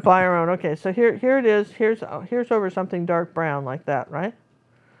own. We had to buy our own. Okay, so here it is. Here's over something dark brown like that, right?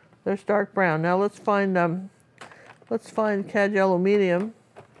 There's dark brown. Now let's find cad yellow medium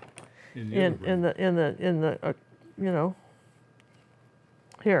in the you know,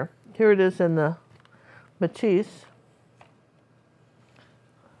 here it is in the Matisse.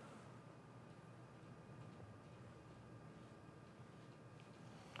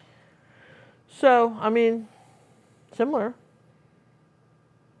 So, I mean, similar.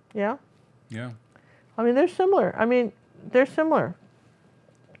 Yeah? Yeah. I mean, they're similar. They're similar.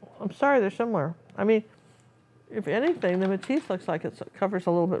 I'm sorry, they're similar. I mean, if anything, the Matisse looks like it covers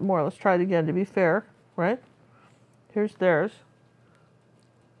a little bit more. Let's try it again to be fair, right? Here's theirs.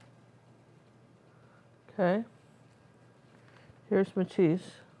 Okay. Here's Matisse.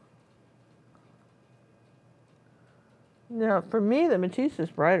 Now, for me, the Matisse is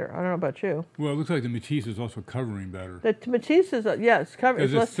brighter. I don't know about you. Well, it looks like the Matisse is also covering better. The Matisse is, yeah, it's covering.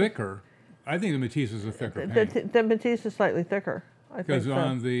 Because it's thicker. I think the Matisse is a thicker paint. The Matisse is slightly thicker. Because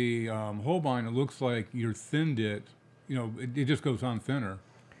on the Holbein, it looks like you're thinned it. You know, it just goes on thinner.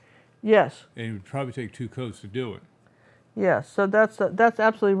 Yes. And it would probably take 2 coats to do it. Yes, so that's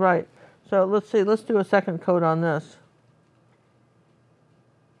absolutely right. So let's see, let's do a second coat on this.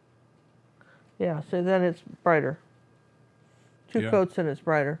 Yeah, so then it's brighter. 2 coats and it's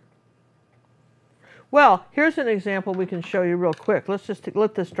brighter. Well, here's an example we can show you real quick. Let's just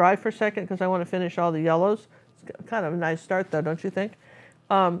let this dry for a second because I want to finish all the yellows. It's kind of a nice start though, don't you think?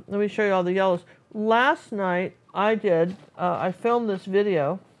 Let me show you all the yellows. Last night I filmed this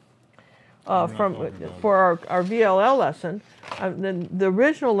video for our VLL lesson. Then the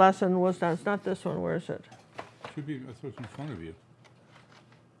original lesson was done. It's not this one. Where is it? Should be. That's what's in front of you.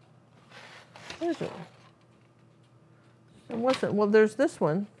 Where is it? It wasn't. Well, there's this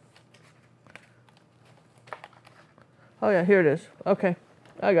one. Oh yeah, here it is. Okay,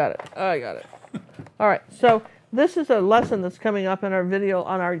 I got it. All right. So this is a lesson that's coming up in our video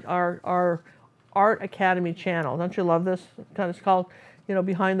on our Art Academy channel. Don't you love this? It's called, you know,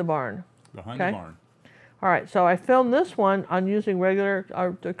 Behind the Barn. Behind the Barn. All right, so I filmed this one on using regular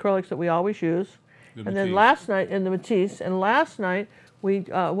acrylics that we always use. And then last night in the Matisse, and last night we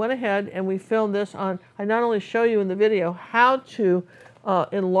went ahead and we filmed this on, I not only show you in the video how to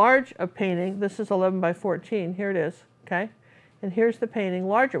enlarge a painting. This is 11 by 14, here it is, okay? And here's the painting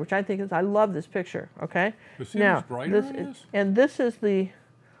larger, which I think is, I love this picture, okay? Now, this is the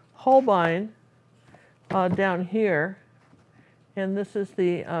Holbein down here, and this is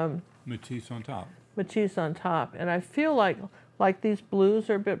the Matisse on top. Matisse on top, and I feel like these blues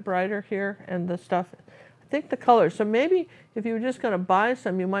are a bit brighter here, and the stuff. I think the colors. So maybe if you were just going to buy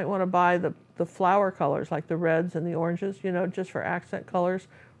some, you might want to buy the flower colors, like the reds and the oranges, you know, just for accent colors.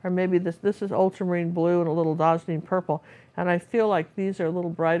 Or maybe this is ultramarine blue and a little Dioxazine purple, and I feel like these are a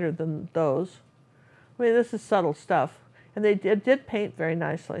little brighter than those. I mean, this is subtle stuff, and it did paint very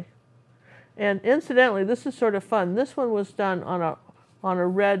nicely. And incidentally, this is sort of fun. This one was done on a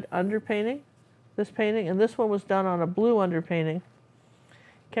red underpainting, this painting, and this one was done on a blue underpainting.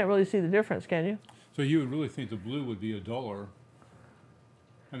 Can't really see the difference, can you? So you would really think the blue would be a duller,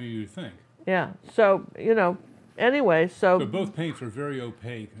 I mean, you'd think. Yeah, so, you know, anyway, so both paints are very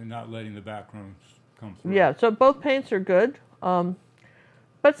opaque and not letting the backgrounds come through. Yeah, so both paints are good.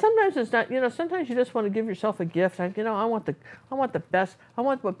 But sometimes it's not, you know, sometimes you just want to give yourself a gift. You know, I want the best. I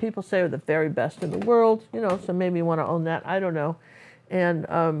want what people say are the very best in the world, you know, so maybe you want to own that. I don't know. And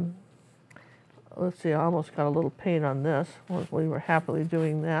let's see, I almost got a little paint on this. We were happily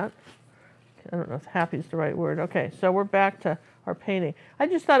doing that. I don't know if happy is the right word. Okay, so we're back to our painting. I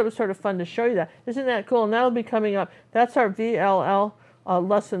just thought it was sort of fun to show you that. Isn't that cool? And that'll be coming up. That's our VLL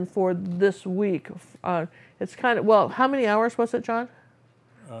lesson for this week. It's kind of, well, how many hours was it, John?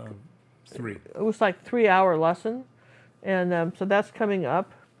 3. It was like 3-hour lesson. And so that's coming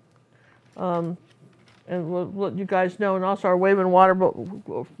up. And and we'll let you guys know. And also our Wave and Water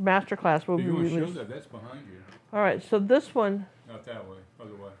Masterclass will be You want to show released. that? That's behind you. All right, so this one. Not that way,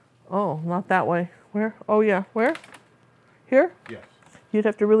 other way. Oh, not that way. Where? Oh, yeah. Where? Here? Yes. You'd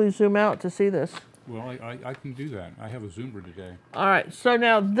have to really zoom out to see this. Well, I can do that. I have a zoomer today. All right, so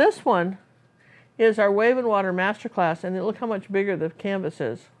now this one is our Wave and Water Masterclass, and look how much bigger the canvas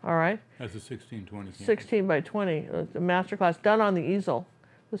is, all right? That's a 1620 canvas. 16 by 20, the Masterclass, done on the easel.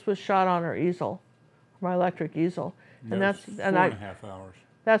 This was shot on our easel, my electric easel. And that's 4.5 hours.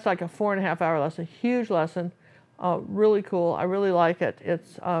 That's like a 4.5 hour lesson, huge lesson, really cool. I really like it.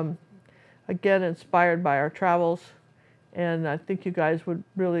 It's, again, inspired by our travels, and I think you guys would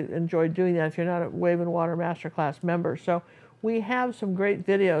really enjoy doing that if you're not a Wave and Water Masterclass member. So we have some great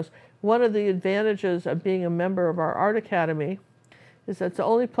videos. One of the advantages of being a member of our Art Academy is that it's the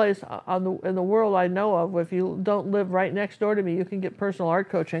only place in the world I know of, if you don't live right next door to me, you can get personal art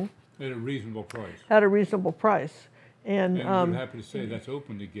coaching. At a reasonable price. At a reasonable price. And we're happy to say that's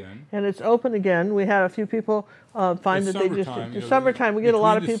opened again. And it's open again. We had a few people find that they just, it's summertime, we get a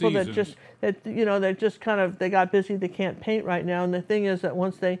lot of people that just, they just kind of, they got busy, they can't paint right now. And the thing is that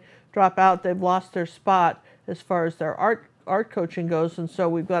once they drop out, they've lost their spot as far as their art coaching goes. And so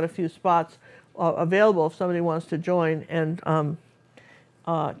we've got a few spots available if somebody wants to join and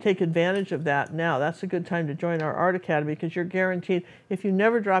take advantage of that now. That's a good time to join our Art Academy, because you're guaranteed, if you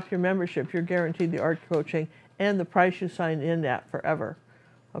never drop your membership, you're guaranteed the art coaching and the price you sign in at forever.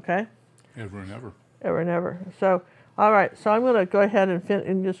 Okay? Ever and ever. Ever and ever. So, all right. So I'm going to go ahead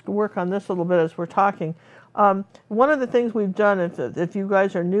and just work on this a little bit as we're talking. One of the things we've done, if you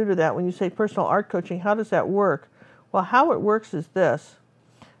guys are new to that, when you say personal art coaching, how does that work? Well, how it works is this.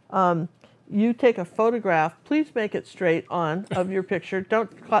 You take a photograph, please make it straight on, of your picture.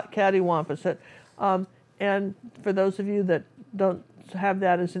 Don't cattywampus it. And for those of you that don't have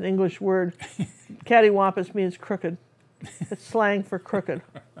that as an English word, cattywampus means crooked. It's slang for crooked.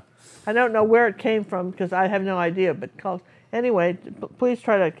 I don't know where it came from because I have no idea, but anyway, please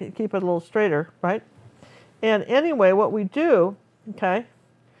try to keep it a little straighter, right? And anyway, what we do, okay,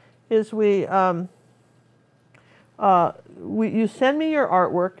 is you send me your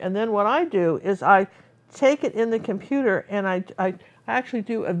artwork, and then what I do is I take it in the computer and I actually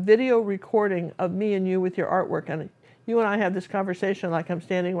do a video recording of me and you with your artwork, and you and I have this conversation like I'm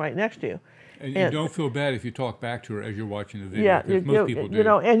standing right next to you. And you don't feel bad if you talk back to her as you're watching the video, because most people do.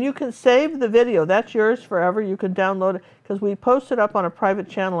 And you can save the video. That's yours forever. You can download it, because we post it up on a private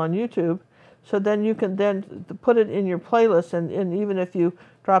channel on YouTube, so then you can then put it in your playlist, and even if you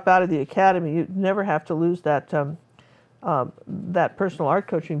drop out of the Academy, you never have to lose that that personal art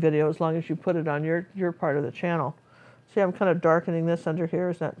coaching video, as long as you put it on your part of the channel. See, I'm kind of darkening this under here.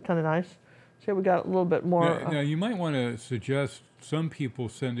 Is that kind of nice? See, we got a little bit more. Now you might want to suggest some people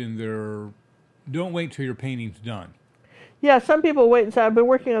send in their, don't wait till your painting's done. Yeah, some people wait and say, I've been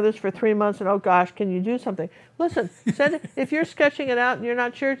working on this for 3 months, and oh gosh, can you do something? Listen, send it. If you're sketching it out and you're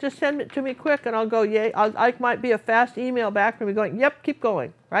not sure, just send it to me quick, and I'll go, yay. I might be a fast email back from me going, yep, keep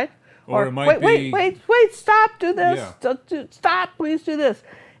going, right? Or it might wait, stop, do this. Yeah. Stop, please do this.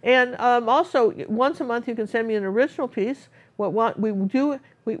 And also, once a month, you can send me an original piece.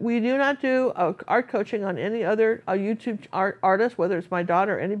 We do not do art coaching on any other YouTube artist, whether it's my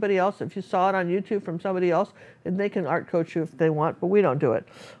daughter or anybody else. If you saw it on YouTube from somebody else, and they can art coach you if they want, but we don't do it.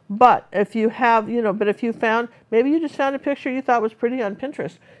 But if you have, if you found, maybe you just found a picture you thought was pretty on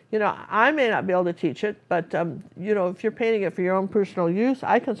Pinterest. I may not be able to teach it, but, if you're painting it for your own personal use,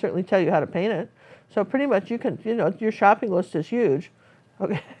 I can certainly tell you how to paint it. So pretty much you can, your shopping list is huge.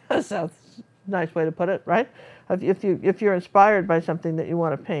 Okay, that's a nice way to put it, right? If you're inspired by something that you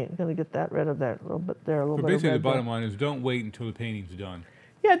want to paint, I'm going to get that rid of that a little bit there, a little bit. But basically, the bottom line is, don't wait until the painting's done.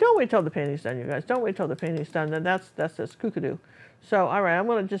 Yeah, don't wait till the painting's done, you guys. Don't wait till the painting's done. Then that's just kookadoo. So, all right, I'm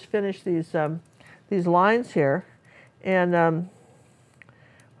going to just finish these lines here, and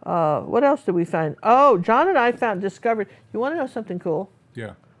what else did we find? Oh, John and I discovered. You want to know something cool?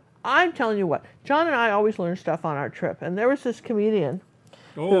 Yeah. I'm telling you what. John and I always learn stuff on our trip, and there was this comedian.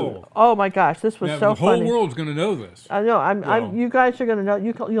 Oh my gosh, this was so funny. The whole world's going to know this. I know. You guys are going to know.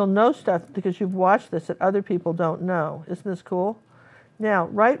 You'll know stuff because you've watched this that other people don't know. Isn't this cool? Now,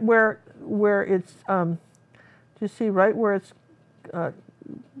 right where it's, do you see right where it's,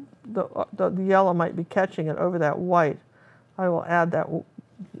 the yellow might be catching it over that white. I will add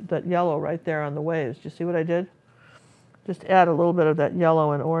that yellow right there on the waves. Do you see what I did? Just add a little bit of that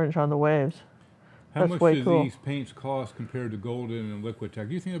yellow and orange on the waves. How much do these paints cost compared to Golden and Liquitech?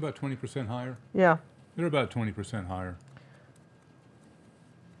 Do you think about 20% higher? Yeah. They're about 20% higher.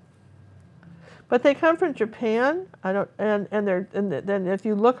 But they come from Japan. Then if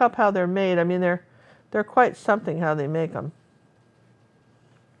you look up how they're made, I mean They're quite something how they make them.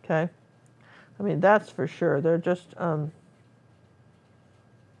 Okay. I mean, that's for sure. They're just... Oh,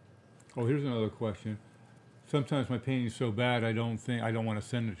 here's another question. Sometimes my painting's so bad I don't want to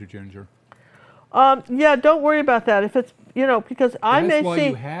send it to Ginger. Yeah, don't worry about that. If it's, you know, because I may why see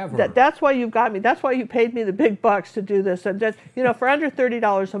you have her. That's why you've got me. That's why you paid me the big bucks to do this. And that, you know, for under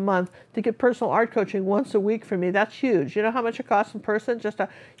 $30 a month to get personal art coaching once a week for me, that's huge. You know how much it costs in person just to,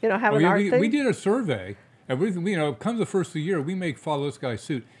 you know, have an art thing? We did a survey, and you know, comes the first of the year, we make follow this guy's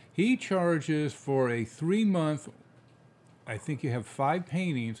suit. He charges for a 3-month. I think you have 5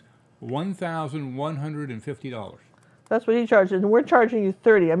 paintings, $1,150. That's what he charges, and we're charging you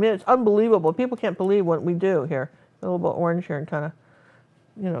 $30. I mean, it's unbelievable. People can't believe what we do here. A little bit orange here and kind of,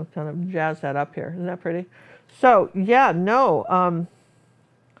 you know, kind of jazz that up here. Isn't that pretty? So, yeah, no.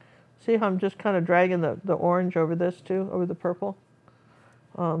 See how I'm just kind of dragging the orange over this too, over the purple?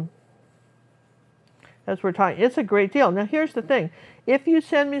 As we're talking, it's a great deal. Now, here's the thing. If you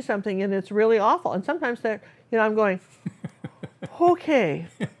send me something and it's really awful, and sometimes that, you know, I'm going, okay.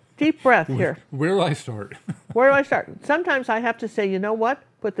 Deep breath here. Where do I start? Where do I start? Sometimes I have to say, you know what?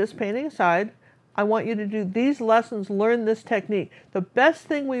 Put this painting aside. I want you to do these lessons, learn this technique. The best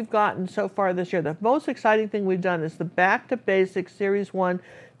thing we've gotten so far this year, the most exciting thing we've done is the Back to Basics Series 1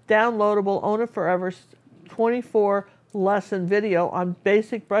 downloadable, own it forever, 24 lesson video on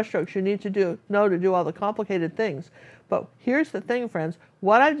basic brushstrokes you need to know to do all the complicated things. But here's the thing, friends.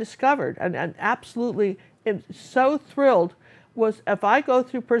 What I've discovered, and absolutely am so thrilled, was if I go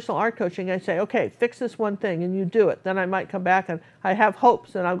through personal art coaching, I say, okay, fix this one thing, and you do it. Then I might come back and I have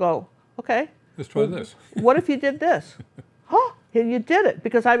hopes, and I'll go, okay. Let's try this. What if you did this? Huh? And you did it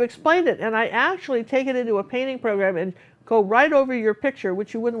because I've explained it, and I actually take it into a painting program and go right over your picture,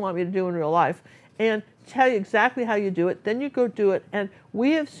 which you wouldn't want me to do in real life, and tell you exactly how you do it. Then you go do it, and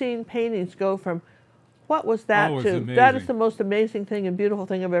we have seen paintings go from, what was that to, that is the most amazing thing and beautiful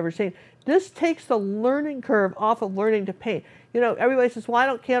thing I've ever seen. This takes the learning curve off of learning to paint. You know, everybody says,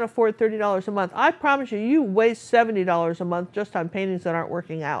 well, can't afford $30 a month. I promise you, you waste $70 a month just on paintings that aren't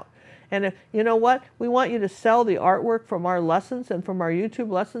working out. And if, you know what? We want you to sell the artwork from our lessons and from our YouTube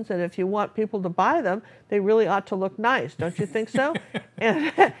lessons. And if you want people to buy them, they really ought to look nice. Don't you think so?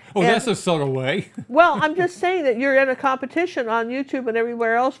 That's a subtle way. Well, I'm just saying that you're in a competition on YouTube and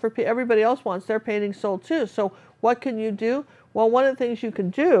everywhere else for everybody else wants their paintings sold too. So what can you do? Well, one of the things you can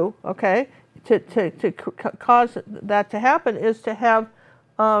do, okay, to cause that to happen is to have,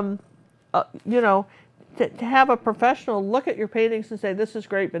 you know, to have a professional look at your paintings and say, this is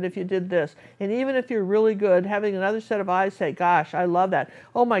great, but if you did this, and even if you're really good, having another set of eyes say, gosh, I love that.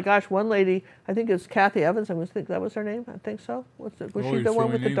 Oh my gosh, one lady, I think it's Kathy Evans, I think that was her name, I think so. Was she the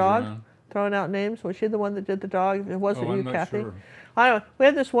one with the dog? Around. Throwing out names? Was she the one that did the dog? It wasn't you, Kathy? Sure. I don't know. We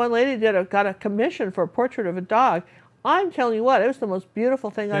had this one lady got a commission for a portrait of a dog. I'm telling you what, it was the most beautiful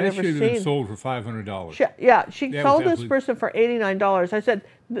thing I've ever seen. That should have been sold for $500. She sold this person for $89. I said,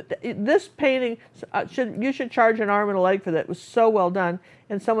 this painting, you should charge an arm and a leg for that. It was so well done.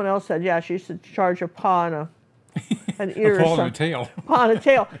 And someone else said, yeah, she should charge a paw and an ear a paw and a tail. Paw and a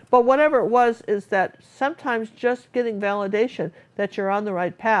tail. But whatever it was, is that sometimes just getting validation that you're on the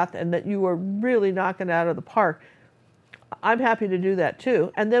right path and that you are really knocking it out of the park. I'm happy to do that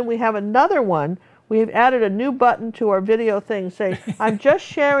too. And then we have another one. We've added a new button to our video thing. Say, I'm just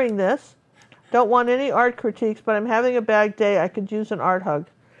sharing this. Don't want any art critiques, but I'm having a bad day. I could use an art hug.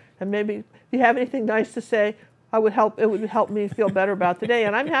 And maybe if you have anything nice to say, it would help me feel better about the day.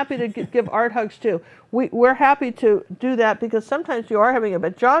 And I'm happy to give art hugs too. We're happy to do that because sometimes you are having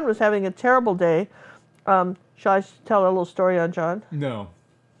but John was having a terrible day. Shall I tell a little story on John? No.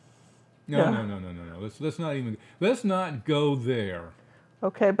 Let's not go there.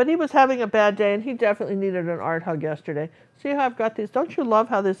 Okay, but he was having a bad day, and he definitely needed an art hug yesterday. See how I've got these? Don't you love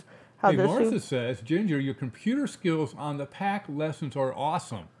how this? Martha says, Ginger, your computer skills on the PAC lessons are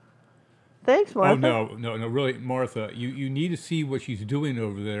awesome. Thanks, Martha. Oh, no, really, Martha, you need to see what she's doing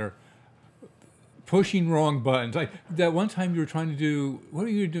over there. Pushing wrong buttons. Like that one time you were trying to do, what are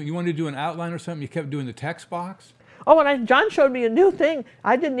you doing? You wanted to do an outline or something, you kept doing the text box? Oh, and John showed me a new thing.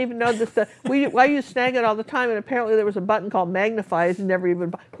 I didn't even know this. I use Snagit all the time, and apparently there was a button called Magnify.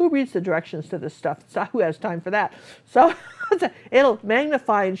 Who reads the directions to this stuff? Who has time for that? So it'll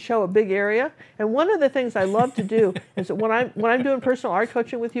magnify and show a big area. And one of the things I love to do is that when I'm doing personal art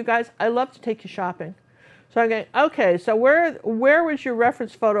coaching with you guys, I love to take you shopping. So I'm going, okay, so where was your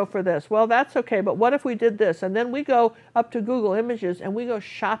reference photo for this? Well, that's okay, but what if we did this? And then we go up to Google Images and we go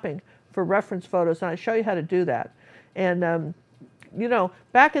shopping for reference photos, and I show you how to do that. And, you know,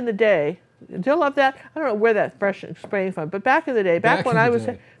 back in the day, Do you love that? I don't know where that fresh spraying from, but back in the day, back when I was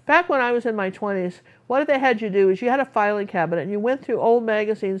in my 20s, what they had you do is you had a filing cabinet and you went through old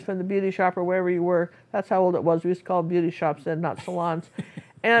magazines from the beauty shop or wherever you were. That's how old it was. We used to call them beauty shops then, not salons.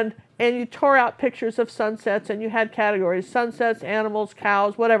 and you tore out pictures of sunsets, and you had categories: sunsets, animals,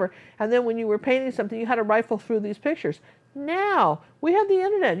 cows, whatever. And then when you were painting something, you had to rifle through these pictures. Now we have the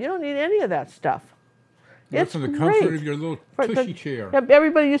internet. You don't need any of that stuff. It's from the comfort of your little tushy chair.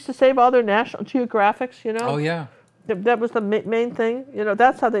 Everybody used to save all their National Geographics, you know. Oh, yeah. That was the main thing. You know,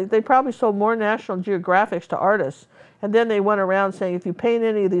 that's how they probably sold more National Geographics to artists. And then they went around saying, if you paint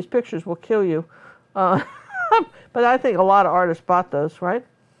any of these pictures, we'll kill you. But I think a lot of artists bought those, right?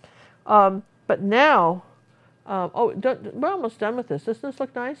 But now, we're almost done with this. Doesn't this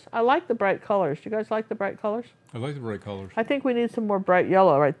look nice? I like the bright colors. Do you guys like the bright colors? I like the bright colors. I think we need some more bright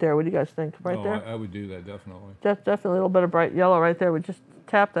yellow right there. What do you guys think? Right there? I would do that, definitely. Definitely a little bit of bright yellow right there. We just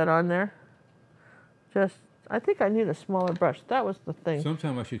tap that on there. I think I need a smaller brush. That was the thing.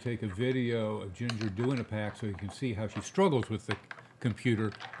 Sometime I should take a video of Ginger doing a pack so you can see how she struggles with the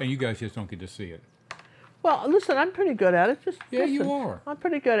computer, and you guys just don't get to see it. Well, listen, I'm pretty good at it. Yeah, you are. I'm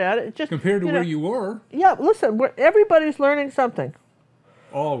pretty good at it. Just compared to where you were. Yeah, listen, everybody's learning something.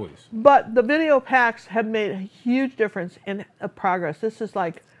 Always. But the video packs have made a huge difference in progress. This is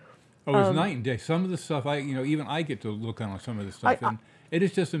like... Oh, it's night and day. Some of the stuff, even I get to look on some of the stuff, and it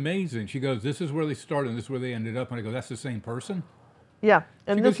is just amazing. She goes, this is where they started, and this is where they ended up. And I go, that's the same person? Yeah.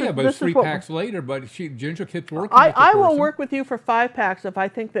 And she goes, yeah, but it's 3 packs later, but Ginger kept working I will work with you for 5 packs if I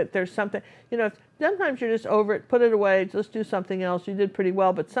think that there's something, sometimes you're just over it, put it away, just do something else. You did pretty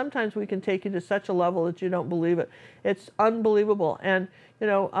well, but sometimes we can take you to such a level that you don't believe it. It's unbelievable. And,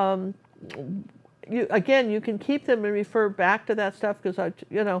 you can keep them and refer back to that stuff because,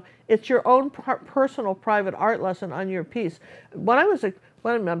 it's your own personal private art lesson on your piece.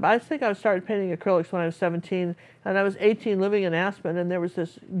 I think I started painting acrylics when I was 17, and I was 18 living in Aspen, and there was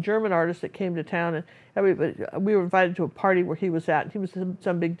this German artist that came to town, and we were invited to a party where he was at. He was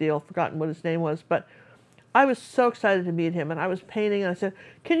some big deal, forgotten what his name was, but I was so excited to meet him, and I was painting, and I said,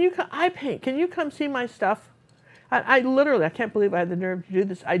 I paint, can you come see my stuff? I literally, I can't believe I had the nerve to do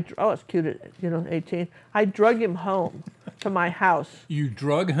this. I was cute at 18. I drug him home to my house. You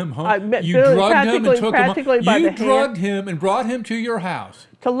drug him home? You drugged him and took him home? You drugged him and brought him to your house.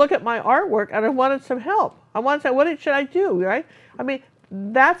 To look at my artwork, and I wanted some help. I wanted to say, what should I do, right? I mean,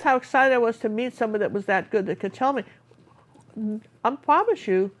 that's how excited I was to meet someone that was that good, that could tell me. I promise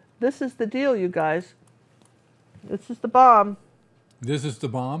you, this is the deal, you guys. This is the bomb. This is the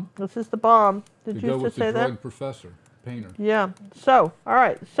bomb? This is the bomb. Did you just say that? Drug professor, painter. Yeah. So, all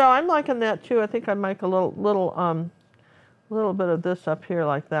right. So I'm liking that too. I think I make a little bit of this up here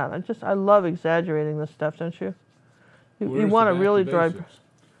like that. I love exaggerating this stuff, don't you? You want to really drive.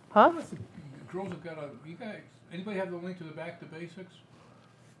 Huh? Girls have got you guys, anybody have the link to the Back to Basics?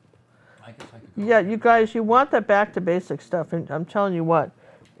 I guess I could go. Yeah, you guys, you want that back to basic stuff, and I'm telling you what.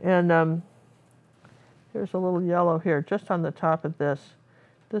 And here's a little yellow here, just on the top of this.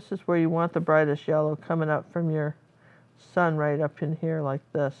 This is where you want the brightest yellow coming up from your sun right up in here like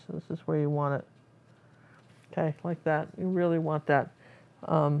this. This is where you want it. Okay, like that. You really want that.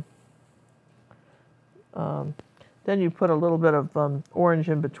 Then you put a little bit of orange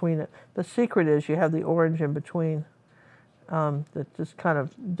in between it. The secret is you have the orange in between that just kind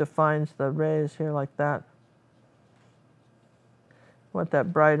of defines the rays here like that. You want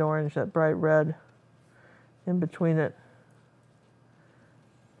that bright orange, that bright red in between it.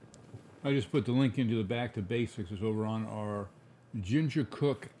 I just put the link into the Back to Basics. It's over on our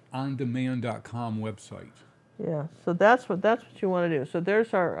gingercookondemand.com website. Yeah, so that's what you want to do. So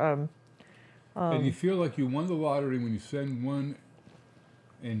there's our... and you feel like you won the lottery when you send one,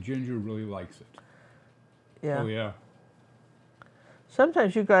 and Ginger really likes it. Yeah. Oh, yeah.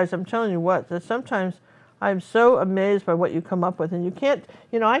 Sometimes, you guys, I'm telling you what, that sometimes I'm so amazed by what you come up with. And you can't,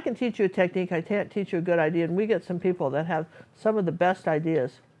 I can teach you a technique. I can't teach you a good idea. And we get some people that have some of the best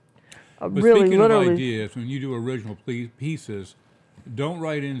ideas. But speaking of ideas, when you do original pieces, don't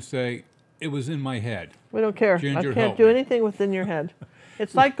write in and say, it was in my head. We don't care. Ginger, I can't do anything within your head.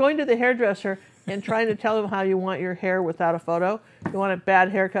 It's like going to the hairdresser and trying to tell them how you want your hair without a photo. You want a bad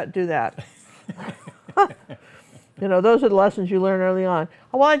haircut, do that. Those are the lessons you learn early on.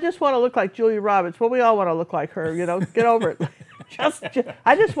 Well, I just want to look like Julia Roberts. Well, we all want to look like her, Get over it.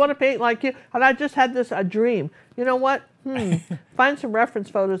 I just want to paint like you. And I just had a dream. You know what? Find some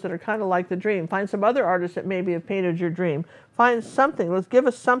reference photos that are kind of like the dream. Find some other artists that maybe have painted your dream. Find something. Let's give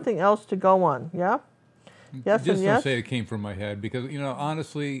us something else to go on. Yeah? Yes, just and yes? don't say it came from my head because,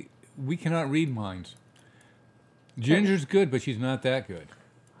 honestly, we cannot read minds. Ginger's good, but she's not that good.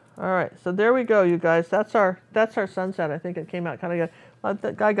 All right, so there we go, you guys. That's our sunset. I think it came out kind of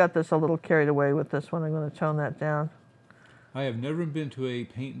good. I got this a little carried away with this one. I'm going to tone that down. I have never been to a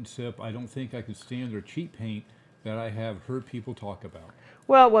paint and sip. I don't think I could stand their cheap paint that I have heard people talk about.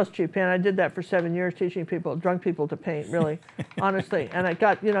 Well, it was cheap paint. I did that for 7 years, teaching people, drunk people to paint, really, honestly. And I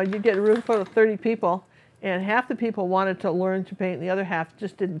got, you get a room full of 30 people, and half the people wanted to learn to paint, and the other half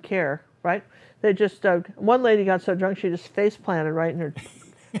just didn't care, right? They just, one lady got so drunk she just face planted right in her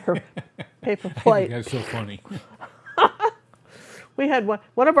paper plate. That's so funny. We had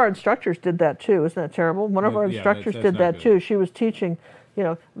one of our instructors did that too. Isn't that terrible? One of our instructors did that too. She was teaching,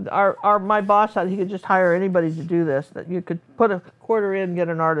 my boss thought he could just hire anybody to do this, that you could put a quarter in, get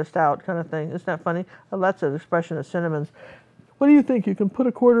an artist out kind of thing. Isn't that funny? Well, that's an expression of Cinnamon's. What do you think? You can put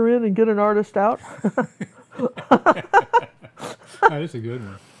a quarter in and get an artist out? That's a good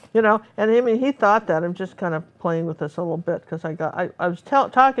one. And I mean, he thought that. I'm just kind of playing with this a little bit because I was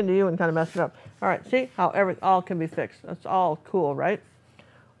talking to you and kind of messed it up. All right, see how all can be fixed. That's all cool, right?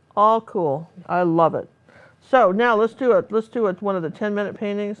 All cool. I love it. So now let's do it. Let's do it. One of the 10-minute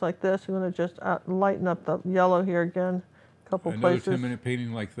paintings like this. I'm going to just lighten up the yellow here again, a couple places. Another 10-minute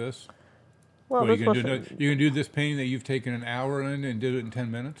painting like this. Well, you can do this painting that you've taken an hour in and did it in 10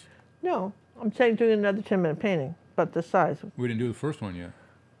 minutes. No, I'm saying doing another 10-minute painting, but the size. We didn't do the first one yet.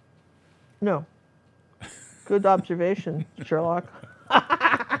 No. Good observation, Sherlock.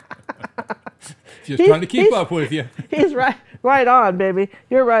 Just trying to keep up with you. He's right on, baby.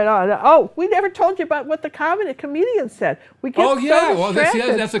 You're right on. Oh, we never told you about what the comedian said. We get well,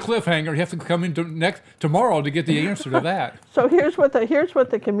 that's a cliffhanger. You have to come in tomorrow to get the answer to that. So here's what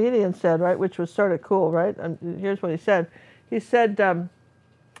the comedian said, right? Which was sort of cool, right? Here's what he said. He said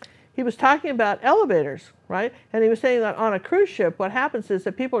he was talking about elevators, right? And he was saying that on a cruise ship, what happens is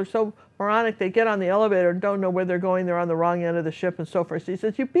that people are so moronic, they get on the elevator and don't know where they're going. They're on the wrong end of the ship and so forth. So he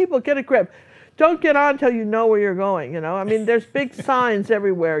says, you people, get a grip. Don't get on until you know where you're going, I mean, there's big signs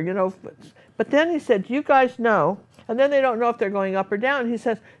everywhere, But then he said, you guys know, and then they don't know if they're going up or down. He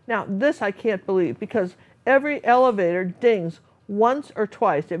says, now, this I can't believe, because every elevator dings once or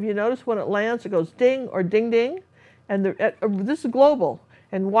twice. If you notice when it lands, it goes ding or ding ding, and this is global.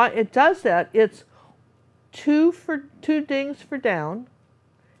 And why it does that, it's two dings for down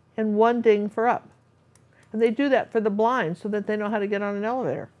and one ding for up. And they do that for the blind so that they know how to get on an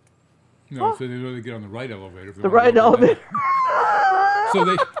elevator. No, so they know they get on the right elevator. The right elevator.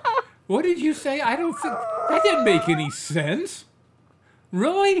 So what did you say? I don't think, that didn't make any sense.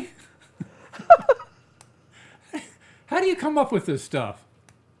 Really? How do you come up with this stuff?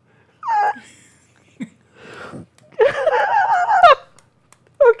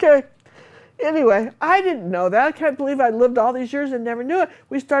 Okay. Anyway, I didn't know that. I can't believe I lived all these years and never knew it.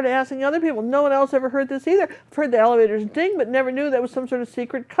 We started asking other people. No one else ever heard this either. I've heard the elevators ding, but never knew that was some sort of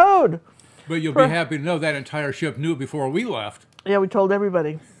secret code. But you'll be happy to know that entire ship knew it before we left. Yeah, we told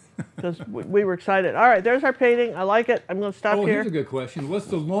everybody because we were excited. All right, there's our painting. I like it. I'm going to stop here. Here's a good question. What's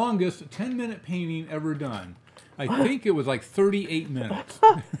the longest 10-minute painting ever done? I think it was like 38 minutes.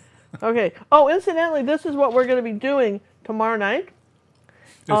 Okay. Oh, incidentally, this is what we're going to be doing tomorrow night.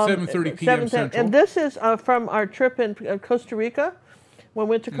 At 7:30 p.m. Central. And this is from our trip in Costa Rica. When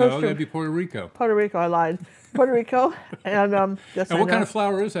we went to Costa Rica. No, that'd be Puerto Rico. Puerto Rico, I lied. Puerto Rico. And what kind of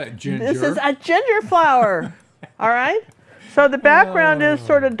flower is that? Ginger? This is a ginger flower. All right? So the background is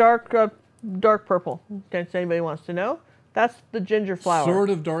sort of dark purple. In case anybody wants to know. That's the ginger flower. Sort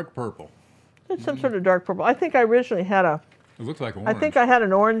of dark purple. It's some sort of dark purple. I think I originally had It looks like orange. I think I had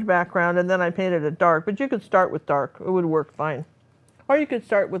an orange background and then I painted it dark. But you could start with dark. It would work fine. Or you could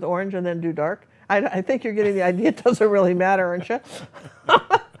start with orange and then do dark. I think you're getting the idea. It doesn't really matter, aren't you?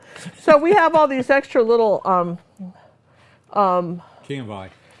 So we have all these extra little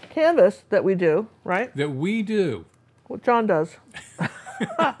canvas that we do, right? That we do. Well, John does.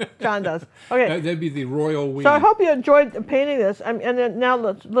 John does. Okay. That'd be the royal we. So I hope you enjoyed painting this. And then now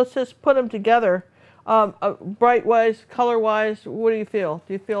let's just put them together. Bright-wise, color-wise, what do you feel?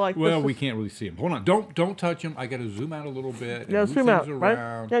 Do you feel like well, we can't really see them. Hold on, don't touch them. I got to zoom out a little bit. Yeah, zoom out,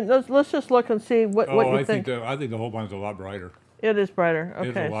 right? And let's just look and see what you think. I think the whole one's a lot brighter. It is brighter.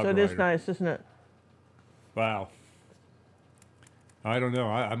 Okay, so brighter. It is nice, isn't it? Wow. I don't know.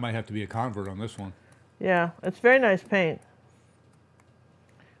 I might have to be a convert on this one. Yeah, it's very nice paint.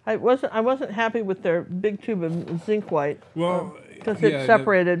 I wasn't happy with their big tube of zinc white. Well, because it's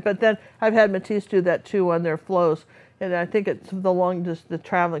separated. But then I've had Matisse do that too on their flows, and I think it's the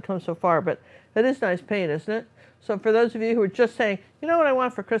traveling comes so far. But it is nice paint, isn't it? So for those of you who are just saying, you know what I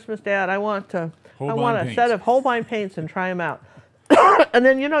want for Christmas, Dad? I want a set of Holbien paints and try them out. And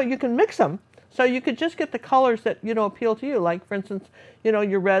then you can mix them. So you could just get the colors that, you know, appeal to you. Like, for instance, you know,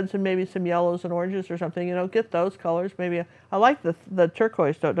 your reds and maybe some yellows and oranges or something, you know, get those colors. Maybe, I like the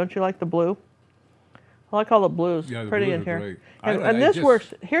turquoise, don't you like the blue? I like all the blues. Yeah, the pretty blues in are here. great. And this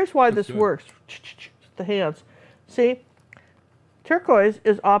works. Here's why this good. works. The hands. See, turquoise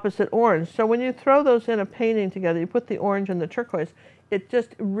is opposite orange. So when you throw those in a painting together, you put the orange and the turquoise, it just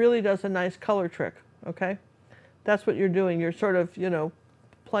really does a nice color trick, okay? That's what you're doing. You're sort of, you know,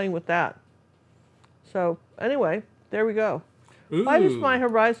 playing with that. So anyway, there we go. Ooh. Why does my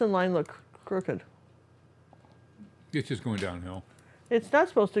horizon line look crooked? It's just going downhill. It's not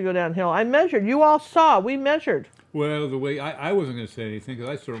supposed to go downhill. I measured. You all saw. We measured. Well, the way I wasn't going to say anything because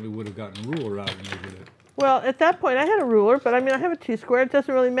I certainly would have gotten a ruler out and measured it. Well, at that point, I had a ruler, but I mean, I have a T-square. It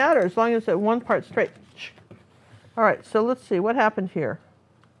doesn't really matter as long as it's one part straight. All right, so let's see what happened here.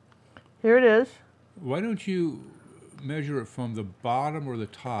 Here it is. Why don't you measure it from the bottom or the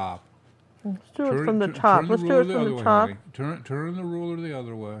top? Let's do it from the top. Let's do it from the top. Turn the ruler the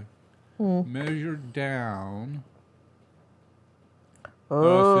other way. Measure down.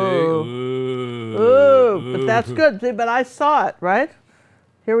 Oh. See? Oh, but that's good. See, but I saw it, right?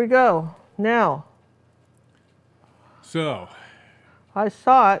 Here we go. Now. So. I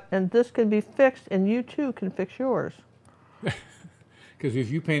saw it, and this can be fixed, and you too can fix yours. Because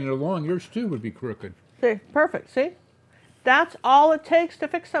if you painted along, yours too would be crooked. See, perfect. See? That's all it takes to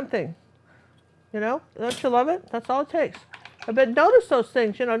fix something. You know? Don't you love it? That's all it takes. But notice those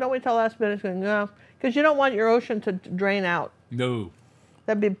things. You know, don't wait till last minute. Because you don't want your ocean to drain out. No.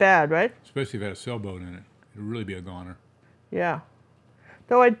 That'd be bad, right? Especially if it had a sailboat in it. It'd really be a goner. Yeah.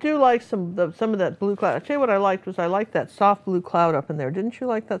 Though I do like some of that blue cloud. I'll tell you what I liked was I liked that soft blue cloud up in there. Didn't you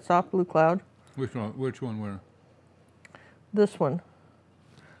like that soft blue cloud? Which one? Which one? Where? This one.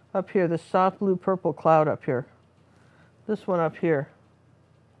 Up here. This soft blue purple cloud up here. This one up here.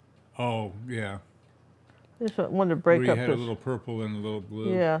 Oh, yeah. I just wanted to break Where you up had this. A little purple and a little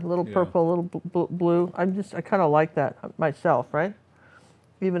blue. Yeah, a little purple, a little blue. I kind of like that myself, right?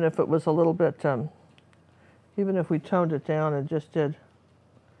 Even if it was a little bit, even if we toned it down and just did,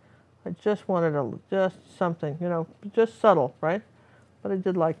 I just wanted just something, you know, just subtle, right? But I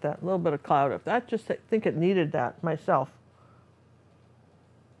did like that, a little bit of cloud up. I just think it needed that myself.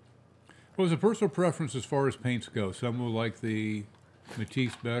 Well, it's a personal preference as far as paints go. Some will like the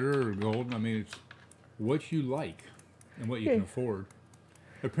Matisse better or golden. I mean, it's what you like and what you can afford.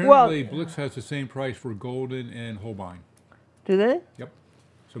 Apparently, Blix has the same price for golden and Holbein. Do they? Yep.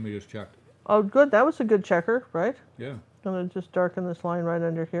 Somebody just checked. Oh, good. That was a good checker, right? Yeah. I'm going to just darken this line right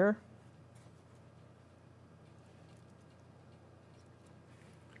under here.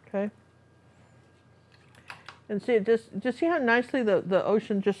 Okay. And see, just see how nicely the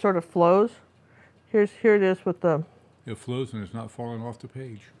ocean just sort of flows? Here it is with the... It flows and it's not falling off the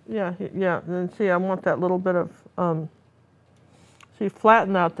page. Yeah, yeah. And then see, I want that little bit of... so you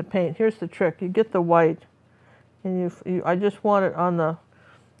flatten out the paint. Here's the trick. You get the white, and I just want it on the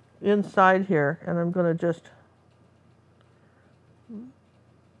inside here, and I'm going to just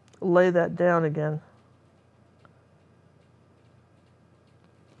lay that down again.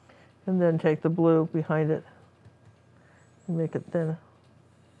 And then take the blue behind it and make it thin.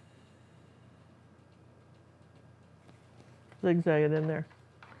 Zigzag it in there.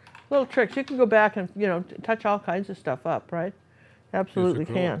 Little tricks. You can go back and, you know, touch all kinds of stuff up, right? Absolutely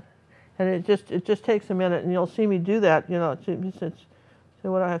can. And it just takes a minute, and you'll see me do that. You know, so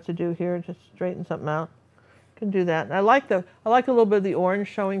what I have to do here, just straighten something out. Can do that. And I like a little bit of the orange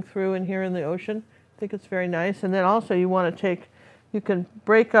showing through in here in the ocean. I think it's very nice. And then also you want to you can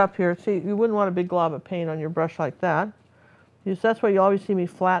break up here. See, you wouldn't want a big glob of paint on your brush like that. That's why you always see me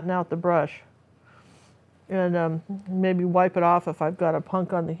flatten out the brush. And maybe wipe it off if I've got a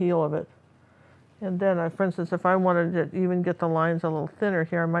punk on the heel of it. And then, for instance, if I wanted to even get the lines a little thinner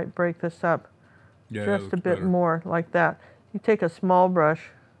here, I might break this up just a bit more like that. You take a small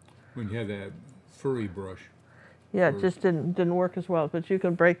brush. When you have that furry brush. Yeah, it just didn't work as well, but you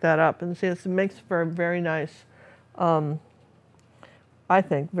can break that up. And see, this makes for a very nice, I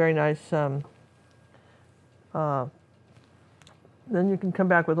think, very nice, then you can come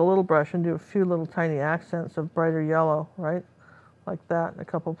back with a little brush and do a few little tiny accents of brighter yellow, right? Like that in a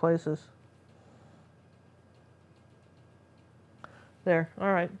couple places. There,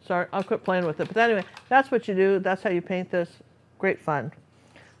 all right, sorry, I'll quit playing with it. But anyway, that's what you do. That's how you paint this. Great fun.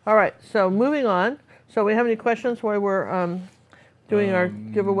 All right, so moving on. So we have any questions while we're doing our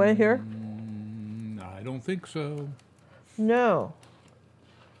giveaway here? I don't think so. No.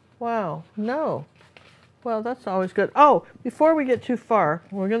 Wow, no. Well, that's always good. Oh, before we get too far,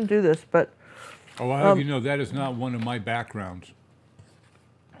 we're going to do this, but... Oh, I'll have you know, that is not one of my backgrounds.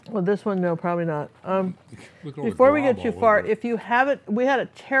 Well, this one, no, probably not. Look at all the Before we get glob too all far, over it. if you haven't, we had a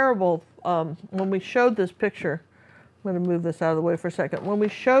terrible, when we showed this picture, I'm going to move this out of the way for a second. When we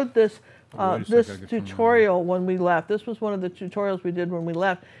showed this Wait a this sec, I gotta turn around. tutorial when we left, this was one of the tutorials we did when we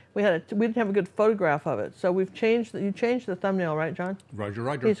left. We didn't have a good photograph of it, so we've changed. You changed the thumbnail, right, John? Roger,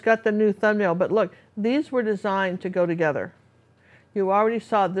 Roger. He's got the new thumbnail, but look, these were designed to go together. You already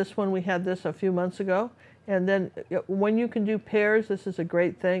saw this one. We had this a few months ago. And then when you can do pairs, this is a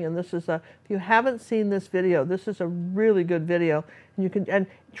great thing. And this is if you haven't seen this video, this is a really good video. And you can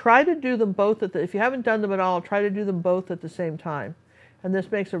try to do them both if you haven't done them at all, try to do them both at the same time. And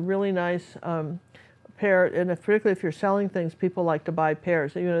this makes a really nice pair. And particularly if you're selling things, people like to buy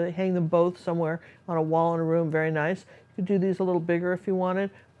pairs. You know, they hang them both somewhere on a wall in a room. Very nice. You could do these a little bigger if you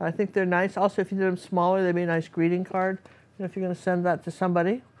wanted. I think they're nice. Also, if you did them smaller, they'd be a nice greeting card. You know, if you're going to send that to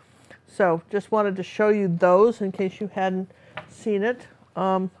somebody. So just wanted to show you those in case you hadn't seen it.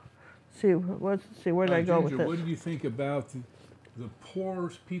 Let's see, where did I go with Ginger, this? what do you think about the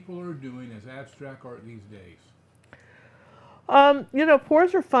pours people are doing as abstract art these days? You know,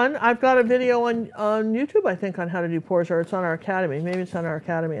 pours are fun. I've got a video on YouTube, I think, on how to do pours, or it's on our academy. Maybe it's on our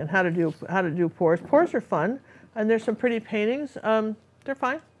academy on how to do pours. Pours are fun, and there's some pretty paintings. They're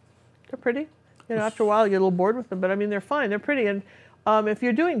fine. They're pretty. You know, after a while you get a little bored with them, but I mean they're fine. They're pretty. And if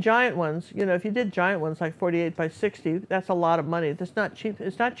you're doing giant ones, you know, if you did giant ones like 48 by 60, that's a lot of money. That's not cheap.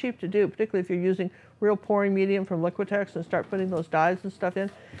 It's not cheap to do, particularly if you're using real pouring medium from Liquitex and start putting those dyes and stuff in.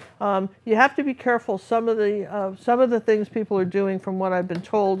 You have to be careful. Some of the things people are doing, from what I've been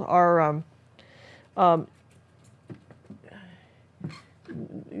told, are you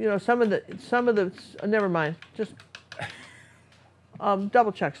know, some of the never mind. Just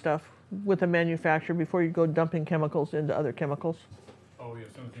double check stuff with a manufacturer before you go dumping chemicals into other chemicals. Oh, yeah,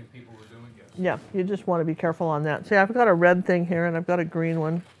 some things people were doing, yes. Yeah, you just want to be careful on that. See, I've got a red thing here, and I've got a green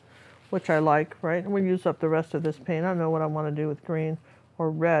one, which I like, right? And we'll use up the rest of this paint. I don't know what I want to do with green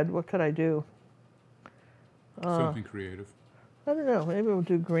or red. What could I do? Something creative. I don't know. Maybe we'll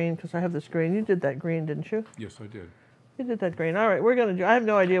do green, because I have this green. You did that green, didn't you? Yes, I did. You did that green. All right, we're going to do, I have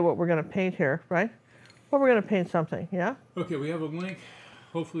no idea what we're going to paint here, right? Well, we're going to paint something, yeah? Okay, we have a link.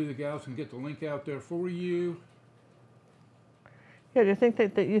 Hopefully the gals can get the link out there for you. Yeah, you think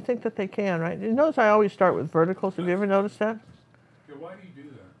that they can, right? You notice I always start with verticals. Have you ever noticed that? Yeah, why do you do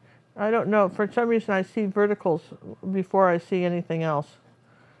that? I don't know. For some reason, I see verticals before I see anything else.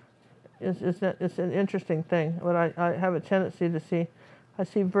 It's an interesting thing, but I have a tendency to see, I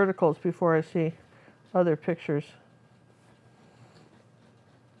see verticals before I see other pictures.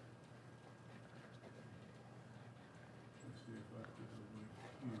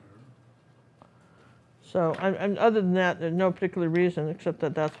 So, and other than that, there's no particular reason except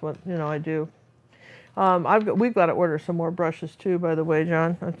that that's what, you know, I do. We've got to order some more brushes too, by the way,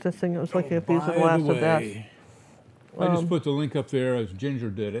 John. I was looking at these at the last of that. I just put the link up there as Ginger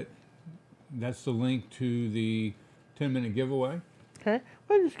did it. That's the link to the 10-minute giveaway. Okay,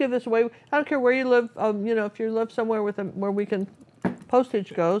 we'll just give this away. I don't care where you live. You know, if you live somewhere where we can,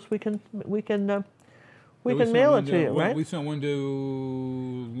 postage goes, we can mail it to you, right? We sent one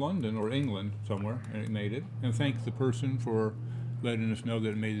to London or England somewhere, and it made it. And thanks the person for letting us know that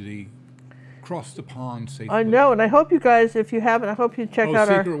it made the cross the pond safely. I know, and I hope you guys, if you haven't, I hope you check out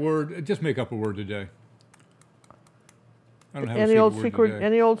our secret word. Just make up a word today. I don't have any a old word secret today.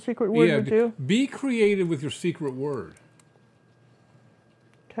 any old secret word would do. Be creative with your secret word.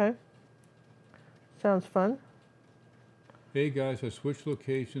 Okay. Sounds fun. Hey guys, I switched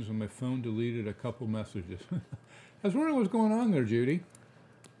locations and my phone deleted a couple messages. I was wondering what's going on there, Judy.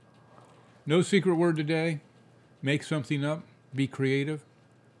 No secret word today. Make something up. Be creative.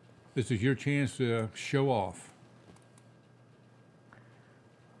 This is your chance to show off.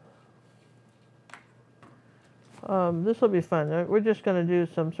 This will be fun. We're just going to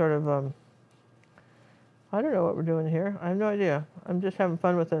do some sort of, I don't know what we're doing here. I have no idea. I'm just having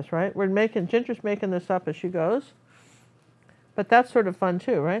fun with this, right? Ginger's making this up as she goes. But that's sort of fun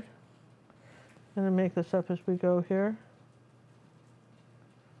too, right? I'm going to make this up as we go here.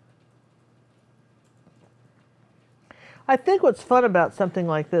 I think what's fun about something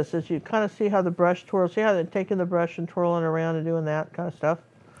like this is you kind of see how the brush twirls. See how they're taking the brush and twirling around and doing that kind of stuff.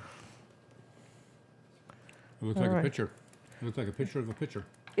 It looks like a picture. It looks like a picture of a picture.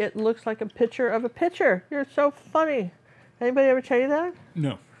 It looks like a picture of a picture. You're so funny. Anybody ever tell you that?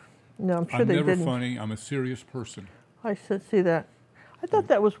 No. No, I'm sure they didn't. I'm never funny. I'm a serious person. I see that. I thought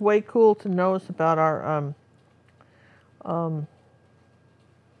that was way cool to notice about our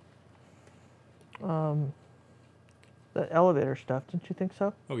the elevator stuff. Didn't you think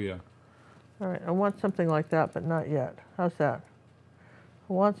so? Oh yeah. All right, I want something like that, but not yet. How's that?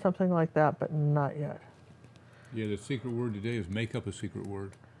 I want something like that, but not yet. Yeah, the secret word today is make up a secret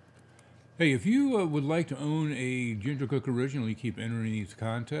word. Hey, if you would like to own a Ginger Cook original, you keep entering these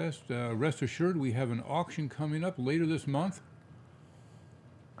contests, rest assured we have an auction coming up later this month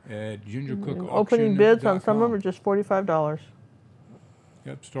at gingercookauktion.com. Opening bids on some of them are just $45.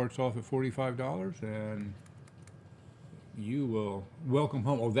 Yep, starts off at $45, and you will welcome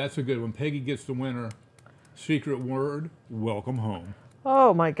home. Oh, that's a good one. Peggy gets the winner. Secret word, welcome home.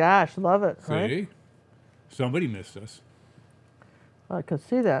 Oh my gosh, love it. See? Right? Somebody missed us. I could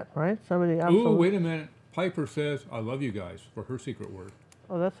see that, right? Somebody absolutely. Ooh, wait a minute. Piper says, I love you guys, for her secret word.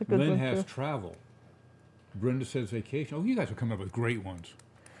 Oh, that's a good Lynn one, has too. travel. Brenda says vacation. Oh, you guys are coming up with great ones.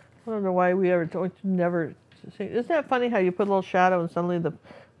 I don't know why we ever don't never see. Isn't that funny how you put a little shadow and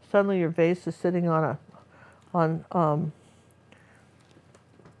suddenly your vase is sitting on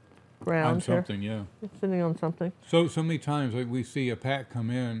ground On something, here. yeah. It's sitting on something. So many times like, we see a pack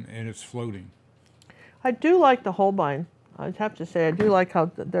come in and it's floating. I do like the Holbein. I'd have to say I do like how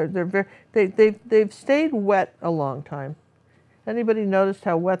they've stayed wet a long time. Anybody noticed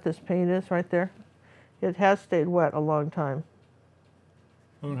how wet this paint is right there? It has stayed wet a long time.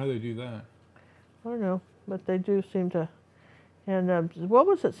 I don't know how they do that. I don't know, but they do seem to. And what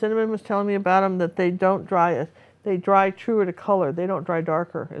was it? Cinnamon was telling me about them that they don't dry. They dry truer to color. They don't dry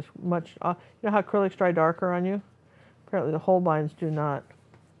darker as much. You know how acrylics dry darker on you? Apparently the Holbeins do not.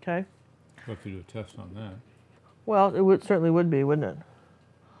 Okay. We'll have to do a test on that. Well, it certainly would be, wouldn't it?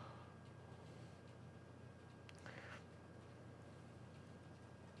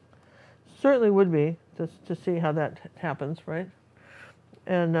 Certainly would be to see how that happens, right?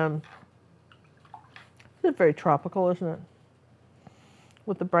 And it's very tropical, isn't it?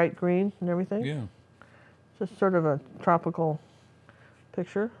 With the bright green and everything. Yeah. Just sort of a tropical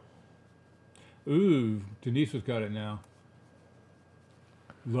picture. Ooh, Denise has got it now.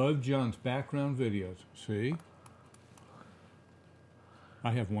 Love John's background videos. See? I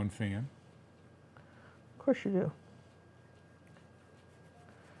have one fan. Of course you do.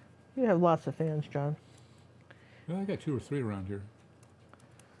 You have lots of fans, John. Well, I got 2 or 3 around here.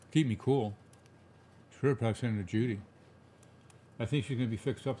 Keep me cool. Sure, probably send it to Judy. I think she's going to be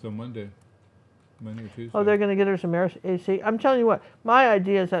fixed up though Monday or Tuesday. Oh, they're going to get her some AC. I'm telling you what, my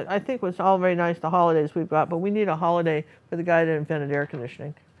idea is that I think it's all very nice, the holidays we've got, but we need a holiday for the guy that invented air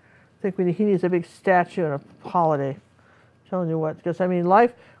conditioning. I think he needs a big statue and a holiday. I'm telling you what, because I mean,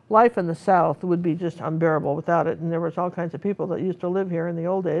 life in the South would be just unbearable without it, and there was all kinds of people that used to live here in the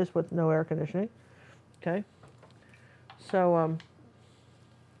old days with no air conditioning. Okay, so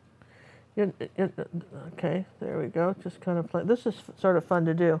okay, there we go. Just kind of play. This is sort of fun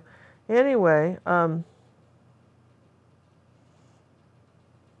to do. Anyway, so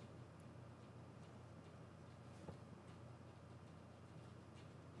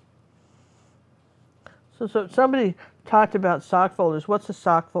somebody talked about sock folders. What's a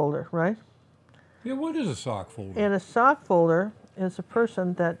sock folder, right? Yeah, what is a sock folder? And a sock folder is a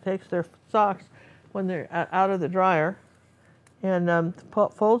person that takes their socks when they're out of the dryer and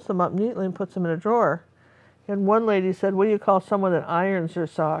folds them up neatly and puts them in a drawer. And one lady said, what do you call someone that irons their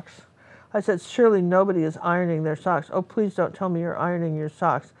socks? I said, surely nobody is ironing their socks. Oh, please don't tell me you're ironing your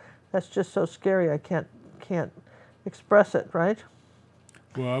socks. That's just so scary. I can't express it, right?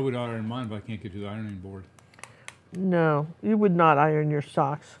 Well, I would iron mine, but I can't get to the ironing board. No, you would not iron your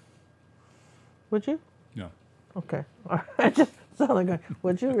socks. Would you? No. Okay. I just sound like,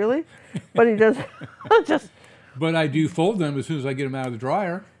 would you really? But he does just. But I do fold them as soon as I get them out of the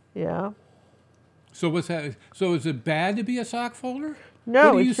dryer. Yeah. So what's that? So is it bad to be a sock folder?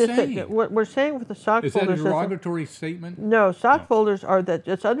 No, what are you it's just saying? that what we're saying with the sock Is folders. that a derogatory statement? No, sock folders are that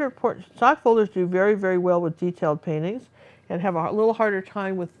it's underimportant. Sock folders do very, very well with detailed paintings, and have a little harder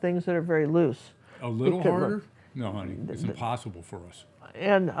time with things that are very loose. A little harder? No, honey, it's impossible for us.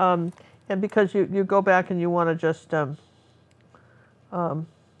 And because you go back and you want to just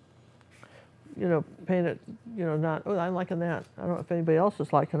you know, paint it, you know, not, oh, I'm liking that. I don't know if anybody else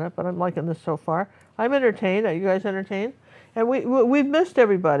is liking it, but I'm liking this so far. I'm entertained. Are you guys entertained? And we've missed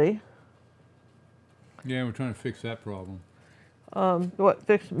everybody. Yeah, we're trying to fix that problem. What,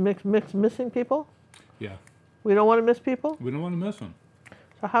 missing people? Yeah. We don't want to miss people? We don't want to miss them.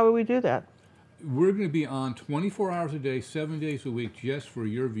 So how would we do that? We're going to be on 24 hours a day, 7 days a week, just for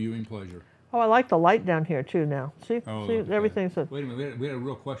your viewing pleasure. Oh, I like the light down here too now. See, Oh, see, everything's a. Wait a minute, we had a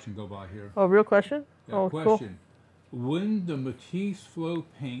real question go by here. Oh, real question? Yeah, Oh, question. Cool. Wouldn't the Matisse flow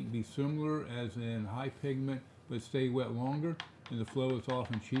paint be similar as in high pigment but stay wet longer? And the flow is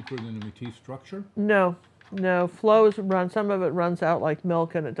often cheaper than the Matisse structure? No, no. Flows run. Some of it runs out like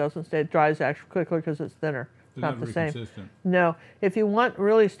milk, and it doesn't stay. It dries actually quicker because it's thinner. They're not not the very same. consistent. No, if you want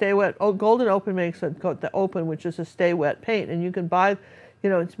really stay wet, Golden Open makes the Open, which is a stay wet paint, and you can buy,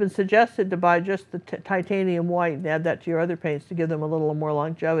 it's been suggested to buy just the titanium white and add that to your other paints to give them a little more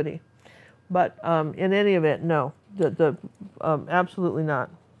longevity. But in any event, no, absolutely not.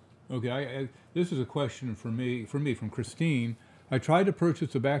 Okay, this is a question for me from Christine. I tried to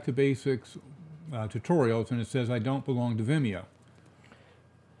purchase the Back to Basics tutorials, and it says I don't belong to Vimeo.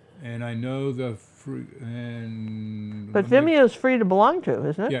 And I know the free, and but Vimeo is free to belong to,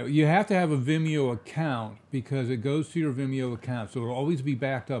 isn't it? yeah, you have to have a Vimeo account because it goes to your Vimeo account, so it'll always be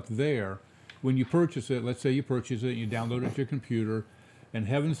backed up there. When you purchase it, let's say you purchase it, and you download it to your computer, and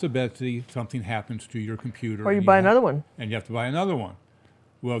heavens to Betsy, something happens to your computer. Or you buy another one. And you have to buy another one.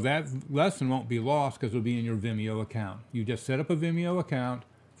 Well, that lesson won't be lost because it'll be in your Vimeo account. You just set up a Vimeo account,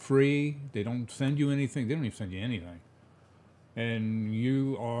 free. They don't send you anything. They don't even send you anything. And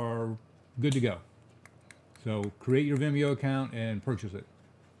you are good to go. So create your Vimeo account and purchase it.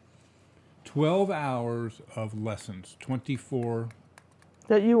 12 hours of lessons, 24.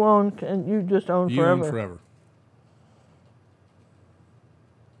 That you own and you just own You forever. own forever.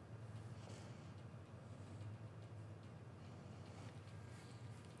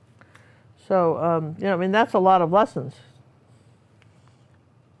 So, I mean, that's a lot of lessons.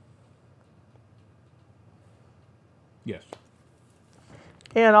 Yes.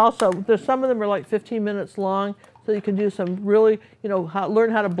 And also, there's some of them are like 15 minutes long, so you can do some really, learn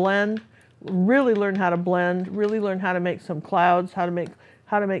how to blend, really learn how to blend, really learn how to make some clouds, how to make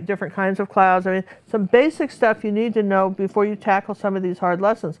different kinds of clouds. I mean, some basic stuff you need to know before you tackle some of these hard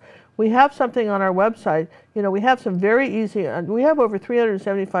lessons. We have something on our website. We have some very easy, we have over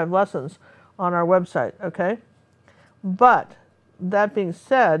 375 lessons on our website, okay? But that being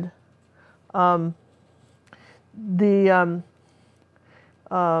said, some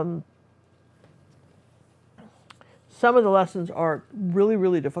of the lessons are really,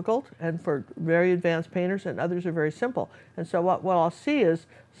 really difficult and for very advanced painters, and others are very simple. And so what I'll see is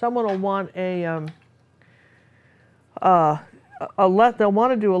someone will want they'll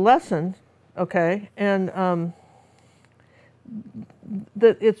want to do a lesson, okay, and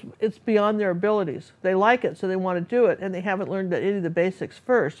that it's beyond their abilities. They like it, so they want to do it, and they haven't learned any of the basics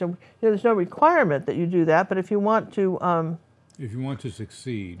first. And there's no requirement that you do that, but if you want to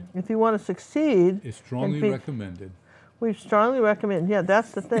succeed, it's strongly recommended. We strongly recommend. Yeah,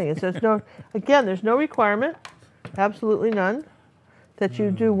 that's the thing. There's no requirement, absolutely none, that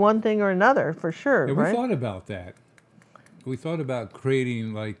you do one thing or another for sure. Yeah, we right? thought about that. We thought about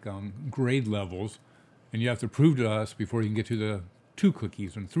creating like grade levels, and you have to prove to us before you can get to the 2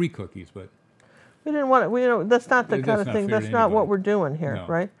 cookies and 3 cookies. But we didn't want it. That's not the kind of thing. That's not what we're doing here, no.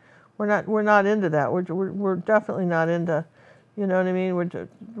 right? We're not into that. We're definitely not into. You know what I mean?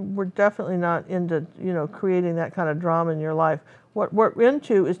 We're definitely not into creating that kind of drama in your life. What we're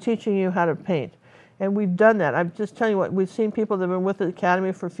into is teaching you how to paint, and we've done that. I'm just telling you what we've seen. People that have been with the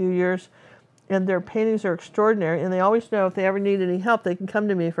Academy for a few years, and their paintings are extraordinary. And they always know if they ever need any help, they can come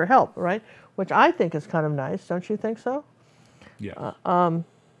to me for help, right? Which I think is kind of nice. Don't you think so? Yeah.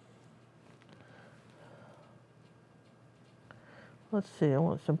 Let's see. I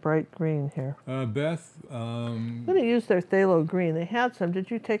want some bright green here. Beth. I'm going to use their phthalo green. They had some.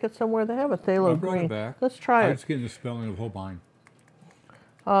 Did you take it somewhere? They have a phthalo green. It back. Let's try I'm it. just getting the spelling of Holbien.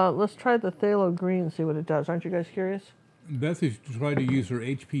 Let's try the phthalo green and see what it does. Aren't you guys curious? Beth has tried to use her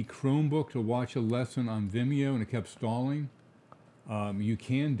HP Chromebook to watch a lesson on Vimeo, and it kept stalling. You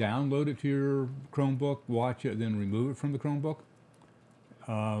can download it to your Chromebook, watch it, then remove it from the Chromebook.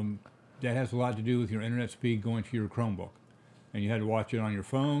 That has a lot to do with your internet speed going to your Chromebook. And you had to watch it on your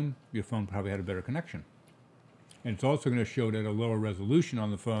phone probably had a better connection. And it's also going to show it at a lower resolution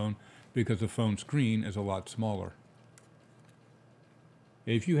on the phone because the phone screen is a lot smaller.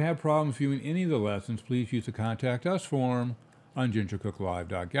 If you have problems viewing any of the lessons, please use the Contact Us form on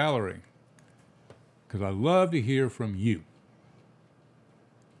gingercooklive.gallery, because I love to hear from you.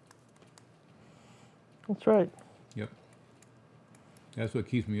 That's right. Yep. That's what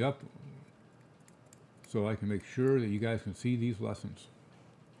keeps me up, so I can make sure that you guys can see these lessons.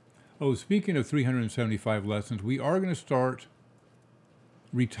 Oh, speaking of 375 lessons, we are going to start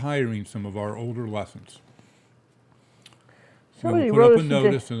retiring some of our older lessons. Somebody We'll put wrote up a us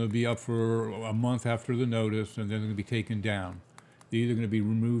notice, and they'll be up for a month after the notice, and then they're going to be taken down. They're either going to be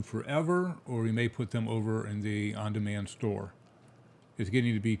removed forever, or we may put them over in the on-demand store. It's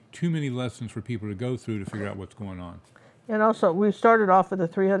getting to be too many lessons for people to go through to figure out what's going on. And also, we started off with a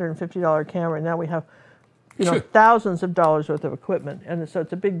 $350 camera, and now we have, you know, thousands of dollars worth of equipment, and so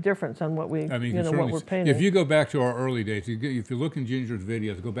it's a big difference on what we, I mean, you know, what we're painting. If you go back to our early days, if you look in Ginger's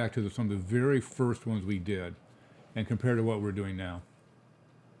videos, go back to some of the very first ones we did, and compare to what we're doing now.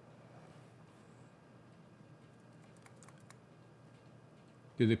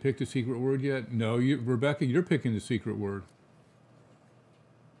 Did they pick the secret word yet? No, Rebecca, you're picking the secret word.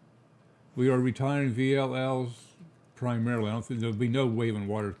 We are retiring VLLs primarily. I don't think there'll be no wave and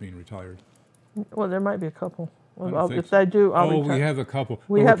waters being retired. Well, there might be a couple. If they do, I'll retire. We have a couple.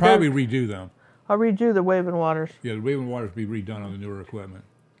 We'll probably redo them. I'll redo the wave and waters. Yeah, the wave and waters will be redone on the newer equipment.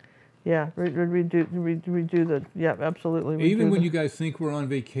 Yeah, redo the, yeah, absolutely. Even when you guys think we're on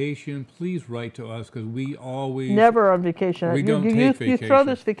vacation, please write to us, because we always... Never on vacation. We don't take vacation. You throw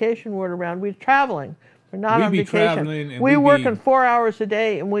this vacation word around. We're traveling. We're not on vacation. Traveling, and we're working 4 hours a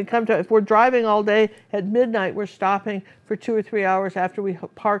day, and we come to, if we're driving all day, at midnight we're stopping for 2 or 3 hours after we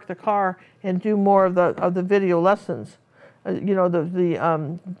park the car and do more of the video lessons. You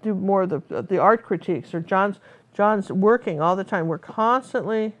know, do more of the art critiques. Or John's working all the time. We're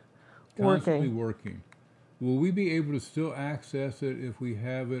constantly working. Will we be able to still access it if we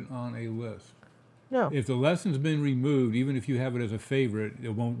have it on a list? No. If the lesson's been removed, even if you have it as a favorite, it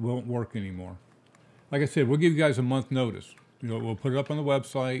won't work anymore. Like I said, we'll give you guys a month notice. You know, we'll put it up on the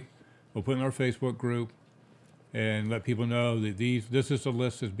website, we'll put it in our Facebook group, and let people know that this is the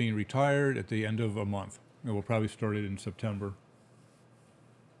list that's being retired at the end of a month. And we'll probably start it in September.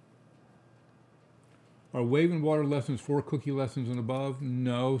 Are wave and water lessons 4 cookie lessons and above?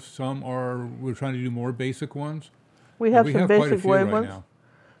 No, some are. We're trying to do more basic ones. We have some basic wave ones. Now.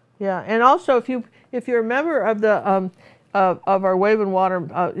 Yeah, and also if you're a member of the of our wave and water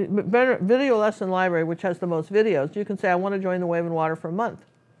video lesson library, which has the most videos, you can say I want to join the wave and water for a month,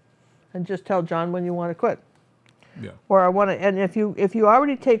 and just tell John when you want to quit. Yeah. Or I want to, and if you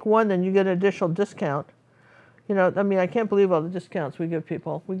already take one, then you get an additional discount. You know, I mean, I can't believe all the discounts we give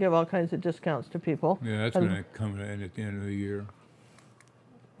people. We give all kinds of discounts to people. Yeah, that's going to come in at the end of the year.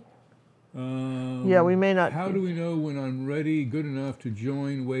 Yeah, we may not. How do we know when I'm ready, good enough to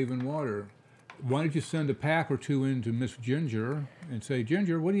join Wave and Water? Why don't you send a pack or 2 in to Miss Ginger and say,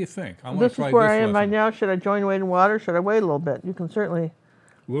 Ginger, what do you think? I want to try this lesson. This is where I am right now. Should I join Wave and Water? Should I wait a little bit? You can certainly.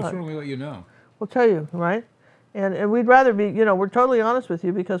 We'll certainly let you know. We'll tell you, right? And we'd rather be, you know, we're totally honest with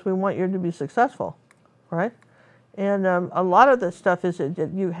you because we want you to be successful, right? And a lot of this stuff is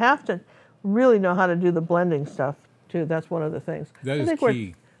that you have to really know how to do the blending stuff, too. That's one of the things. That is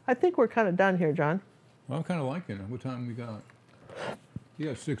key. I think we're kind of done here, John. Well, I'm kind of liking it. What time we got?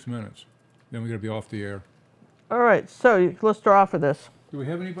 Yeah, 6 minutes. Then we're going to be off the air. All right, so let's draw for this. Do we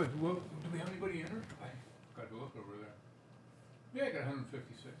have anybody? Well, do we have anybody entered? I got to look over there. Yeah, I got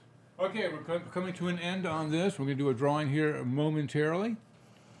 156. Okay, we're coming to an end on this. We're going to do a drawing here momentarily.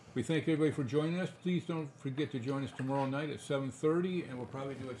 We thank everybody for joining us. Please don't forget to join us tomorrow night at 7:30, and we'll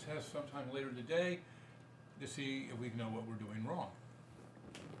probably do a test sometime later today to see if we know what we're doing wrong.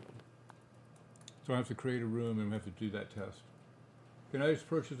 So I have to create a room and we have to do that test. Can I just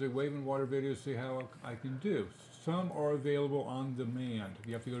purchase a Wave and Water video to see how I can do? Some are available on demand.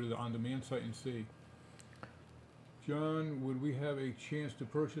 You have to go to the on-demand site and see. John, would we have a chance to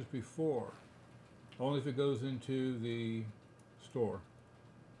purchase before? Only if it goes into the store.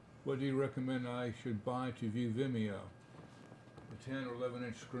 What do you recommend I should buy to view Vimeo? A 10 or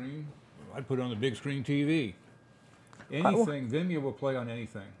 11-inch screen? I'd put it on the big screen TV. Anything, Vimeo will play on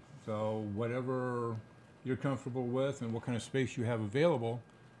anything. So whatever you're comfortable with and what kind of space you have available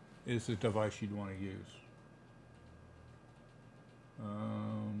is the device you'd want to use.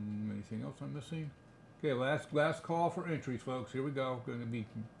 Anything else I'm missing? Okay, last call for entries, folks. Here we go. Going to be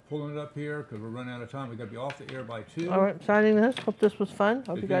pulling it up here because we're running out of time. We've got to be off the air by 2. All right, signing this. Hope this was fun.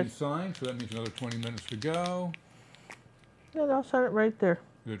 Hope you guys signed, so that means another 20 minutes to go. Yeah, I'll sign it right there.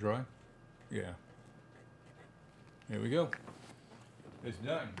 Is it dry? Yeah. Here we go. It's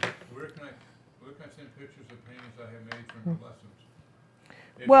done. Where can I send pictures of paintings I have made from the lessons?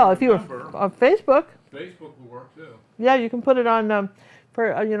 Well, if you were on Facebook. Facebook will work too. Yeah, you can put it on you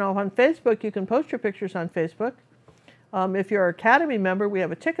know, on Facebook. You can post your pictures on Facebook. If you're an Academy member, we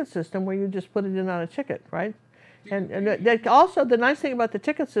have a ticket system where you just put it in on a ticket, right? And that also, the nice thing about the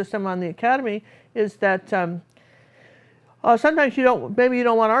ticket system on the Academy is that sometimes maybe you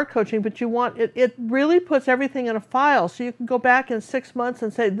don't want art coaching, but you want, it really puts everything in a file. So you can go back in 6 months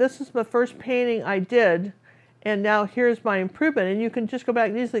and say, this is the first painting I did, and now here's my improvement. And you can just go back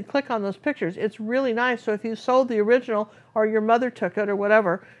and easily click on those pictures. It's really nice. So if you sold the original or your mother took it or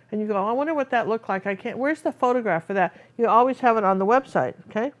whatever, and you go, I wonder what that looked like. Where's the photograph for that? You always have it on the website,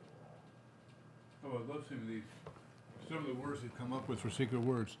 okay? Oh, I'd love some of the words they've come up with for secret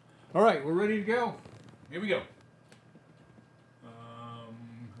words. All right, we're ready to go. Here we go. Who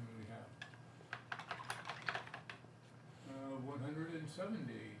do we have?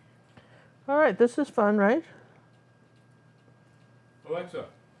 170. All right, this is fun, right? Alexa,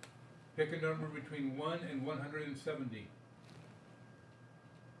 pick a number between 1 and 170.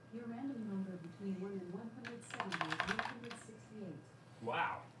 Your random number between 1 and 170 is 168.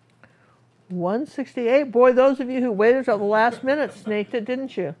 Wow. 168. Boy, those of you who waited till the last minute snaked it,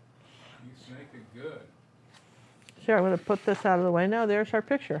 didn't you? You snaked it good. Sure, I'm going to put this out of the way now. There's our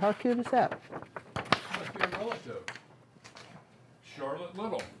picture. How cute is that? Must be a relative. Charlotte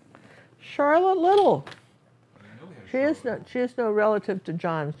Little. Charlotte Little. I didn't know we had a She is no relative to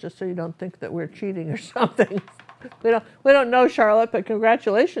John's, just so you don't think that we're cheating or something. we don't know Charlotte, but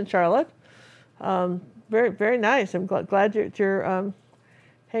congratulations, Charlotte. Very, very nice. I'm glad you're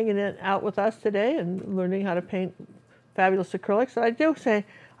hanging it out with us today and learning how to paint fabulous acrylics. And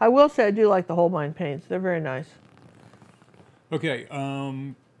I will say I do like the Holbien paints. They're very nice. Okay,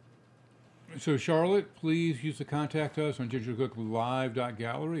 so Charlotte, please use the contact us on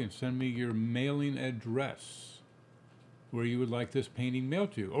gingercooklive.gallery and send me your mailing address where you would like this painting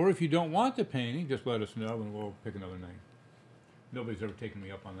mailed to. Or if you don't want the painting, just let us know and we'll pick another name. Nobody's ever taken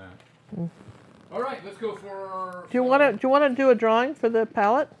me up on that. Mm. All right, let's go for... Do you want to do a drawing for the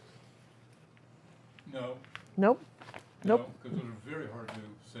palette? No. Nope. Nope. No, because those are very hard to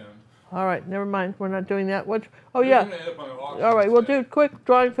send. All right, never mind. We're not doing that. What? Oh, You're yeah. gonna end up on an auction All right, we'll instead. do a quick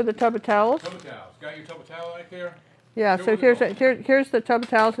drawing for the tub of towels. Tub of towels. Got your tub of towel right there? Yeah, Show so where they're going. here's the tub of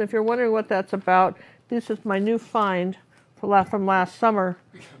towels, and if you're wondering what that's about, this is my new find from last summer,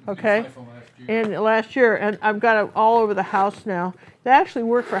 okay? And last year, and I've got it all over the house now. They actually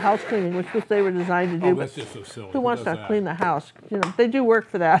work for house cleaning, which was they were designed to do. Oh, that's just so silly. Who wants does to that? clean the house? You know, they do work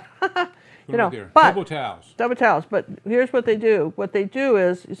for that. You know, Right but double towels. double towels. But here's what they do. What they do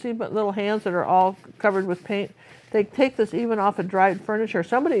is, you see, little hands that are all covered with paint. They take this even off of dried furniture.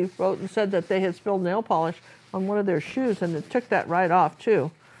 Somebody wrote and said that they had spilled nail polish on one of their shoes, and it took that right off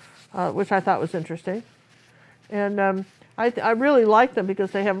too, which I thought was interesting. And I really like them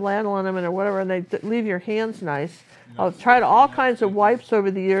because they have lanolin on them or whatever, and they leave your hands nice. I've tried all kinds of wipes over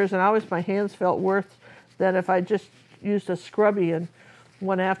the years, and always my hands felt worse than if I just used a scrubby and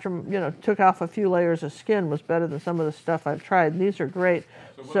one after, you know, took off a few layers of skin was better than some of the stuff I've tried. These are great.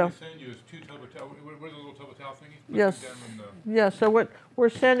 So what they send you is 2 tub of towels. What are the little tub of towel thingies? Yes. Yeah, so what we're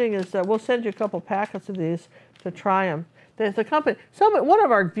sending is we'll send you a couple packets of these to try them. The company, one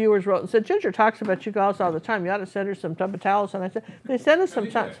of our viewers wrote and said, Ginger talks about you guys all the time. You ought to send her some tub of towels. And I said, they send us some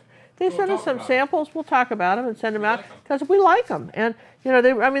time. They send us some samples. We'll talk about them and send them out because we like them. And you know,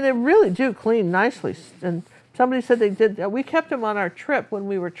 they really do clean nicely. And somebody said they did. We kept them on our trip when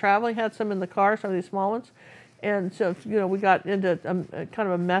we were traveling. Had some in the car, some of these small ones. And so, you know, we got into kind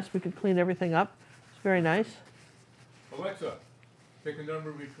of a mess. We could clean everything up. It's very nice. Alexa, pick a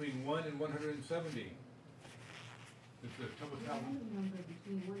number between 1 and 170. It's a tub of towel. The random number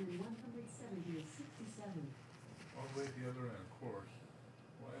between 1 and 170 is 67. All the way to the other end, of course.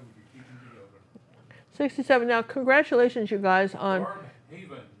 Why would you keep them together? 67. Now, congratulations, you guys, on Barb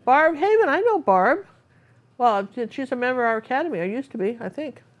Haven. Barb Haven. I know Barb. Well, she's a member of our academy. I used to be, I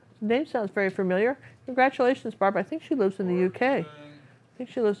think. The name sounds very familiar. Congratulations, Barb. I think she lives in the UK. I think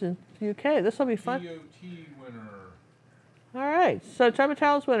she lives in the UK. This will be fun. DOT winner. All right. So, tub of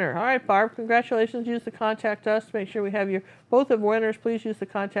towels winner. All right, Barb. Congratulations. Use the contact us. Make sure we have your, both of winners, please use the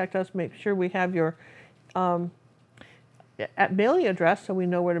contact us. Make sure we have your mailing address so we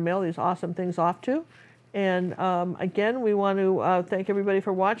know where to mail these awesome things off to. And again, we want to thank everybody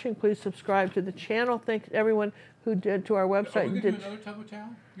for watching. Please subscribe to the channel. Thank everyone who did to our website. Are we going to do another tub of towel?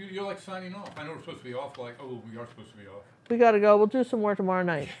 You're like signing off. I know we're supposed to be off, like, oh, we are supposed to be off. We got to go. We'll do some more tomorrow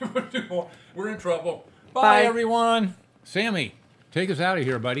night. We're in trouble. Bye. Bye, everyone. Sammy, take us out of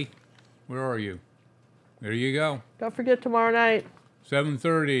here, buddy. Where are you? There you go. Don't forget tomorrow night.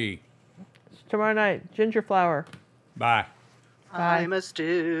 7:30. Tomorrow night. Ginger flower. Bye. I'm a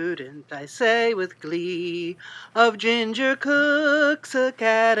student, I say with glee, of Ginger Cook's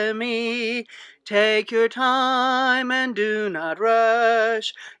Academy. Take your time and do not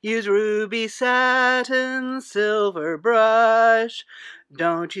rush. Use ruby satin, silver brush.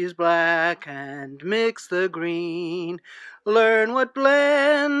 Don't use black and mix the green. Learn what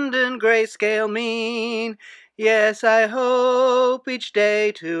blend and grayscale mean. Yes, I hope each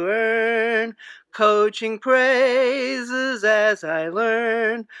day to earn coaching praises as I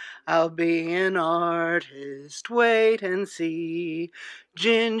learn. I'll be an artist, wait and see.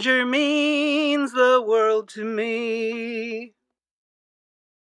 Ginger means the world to me.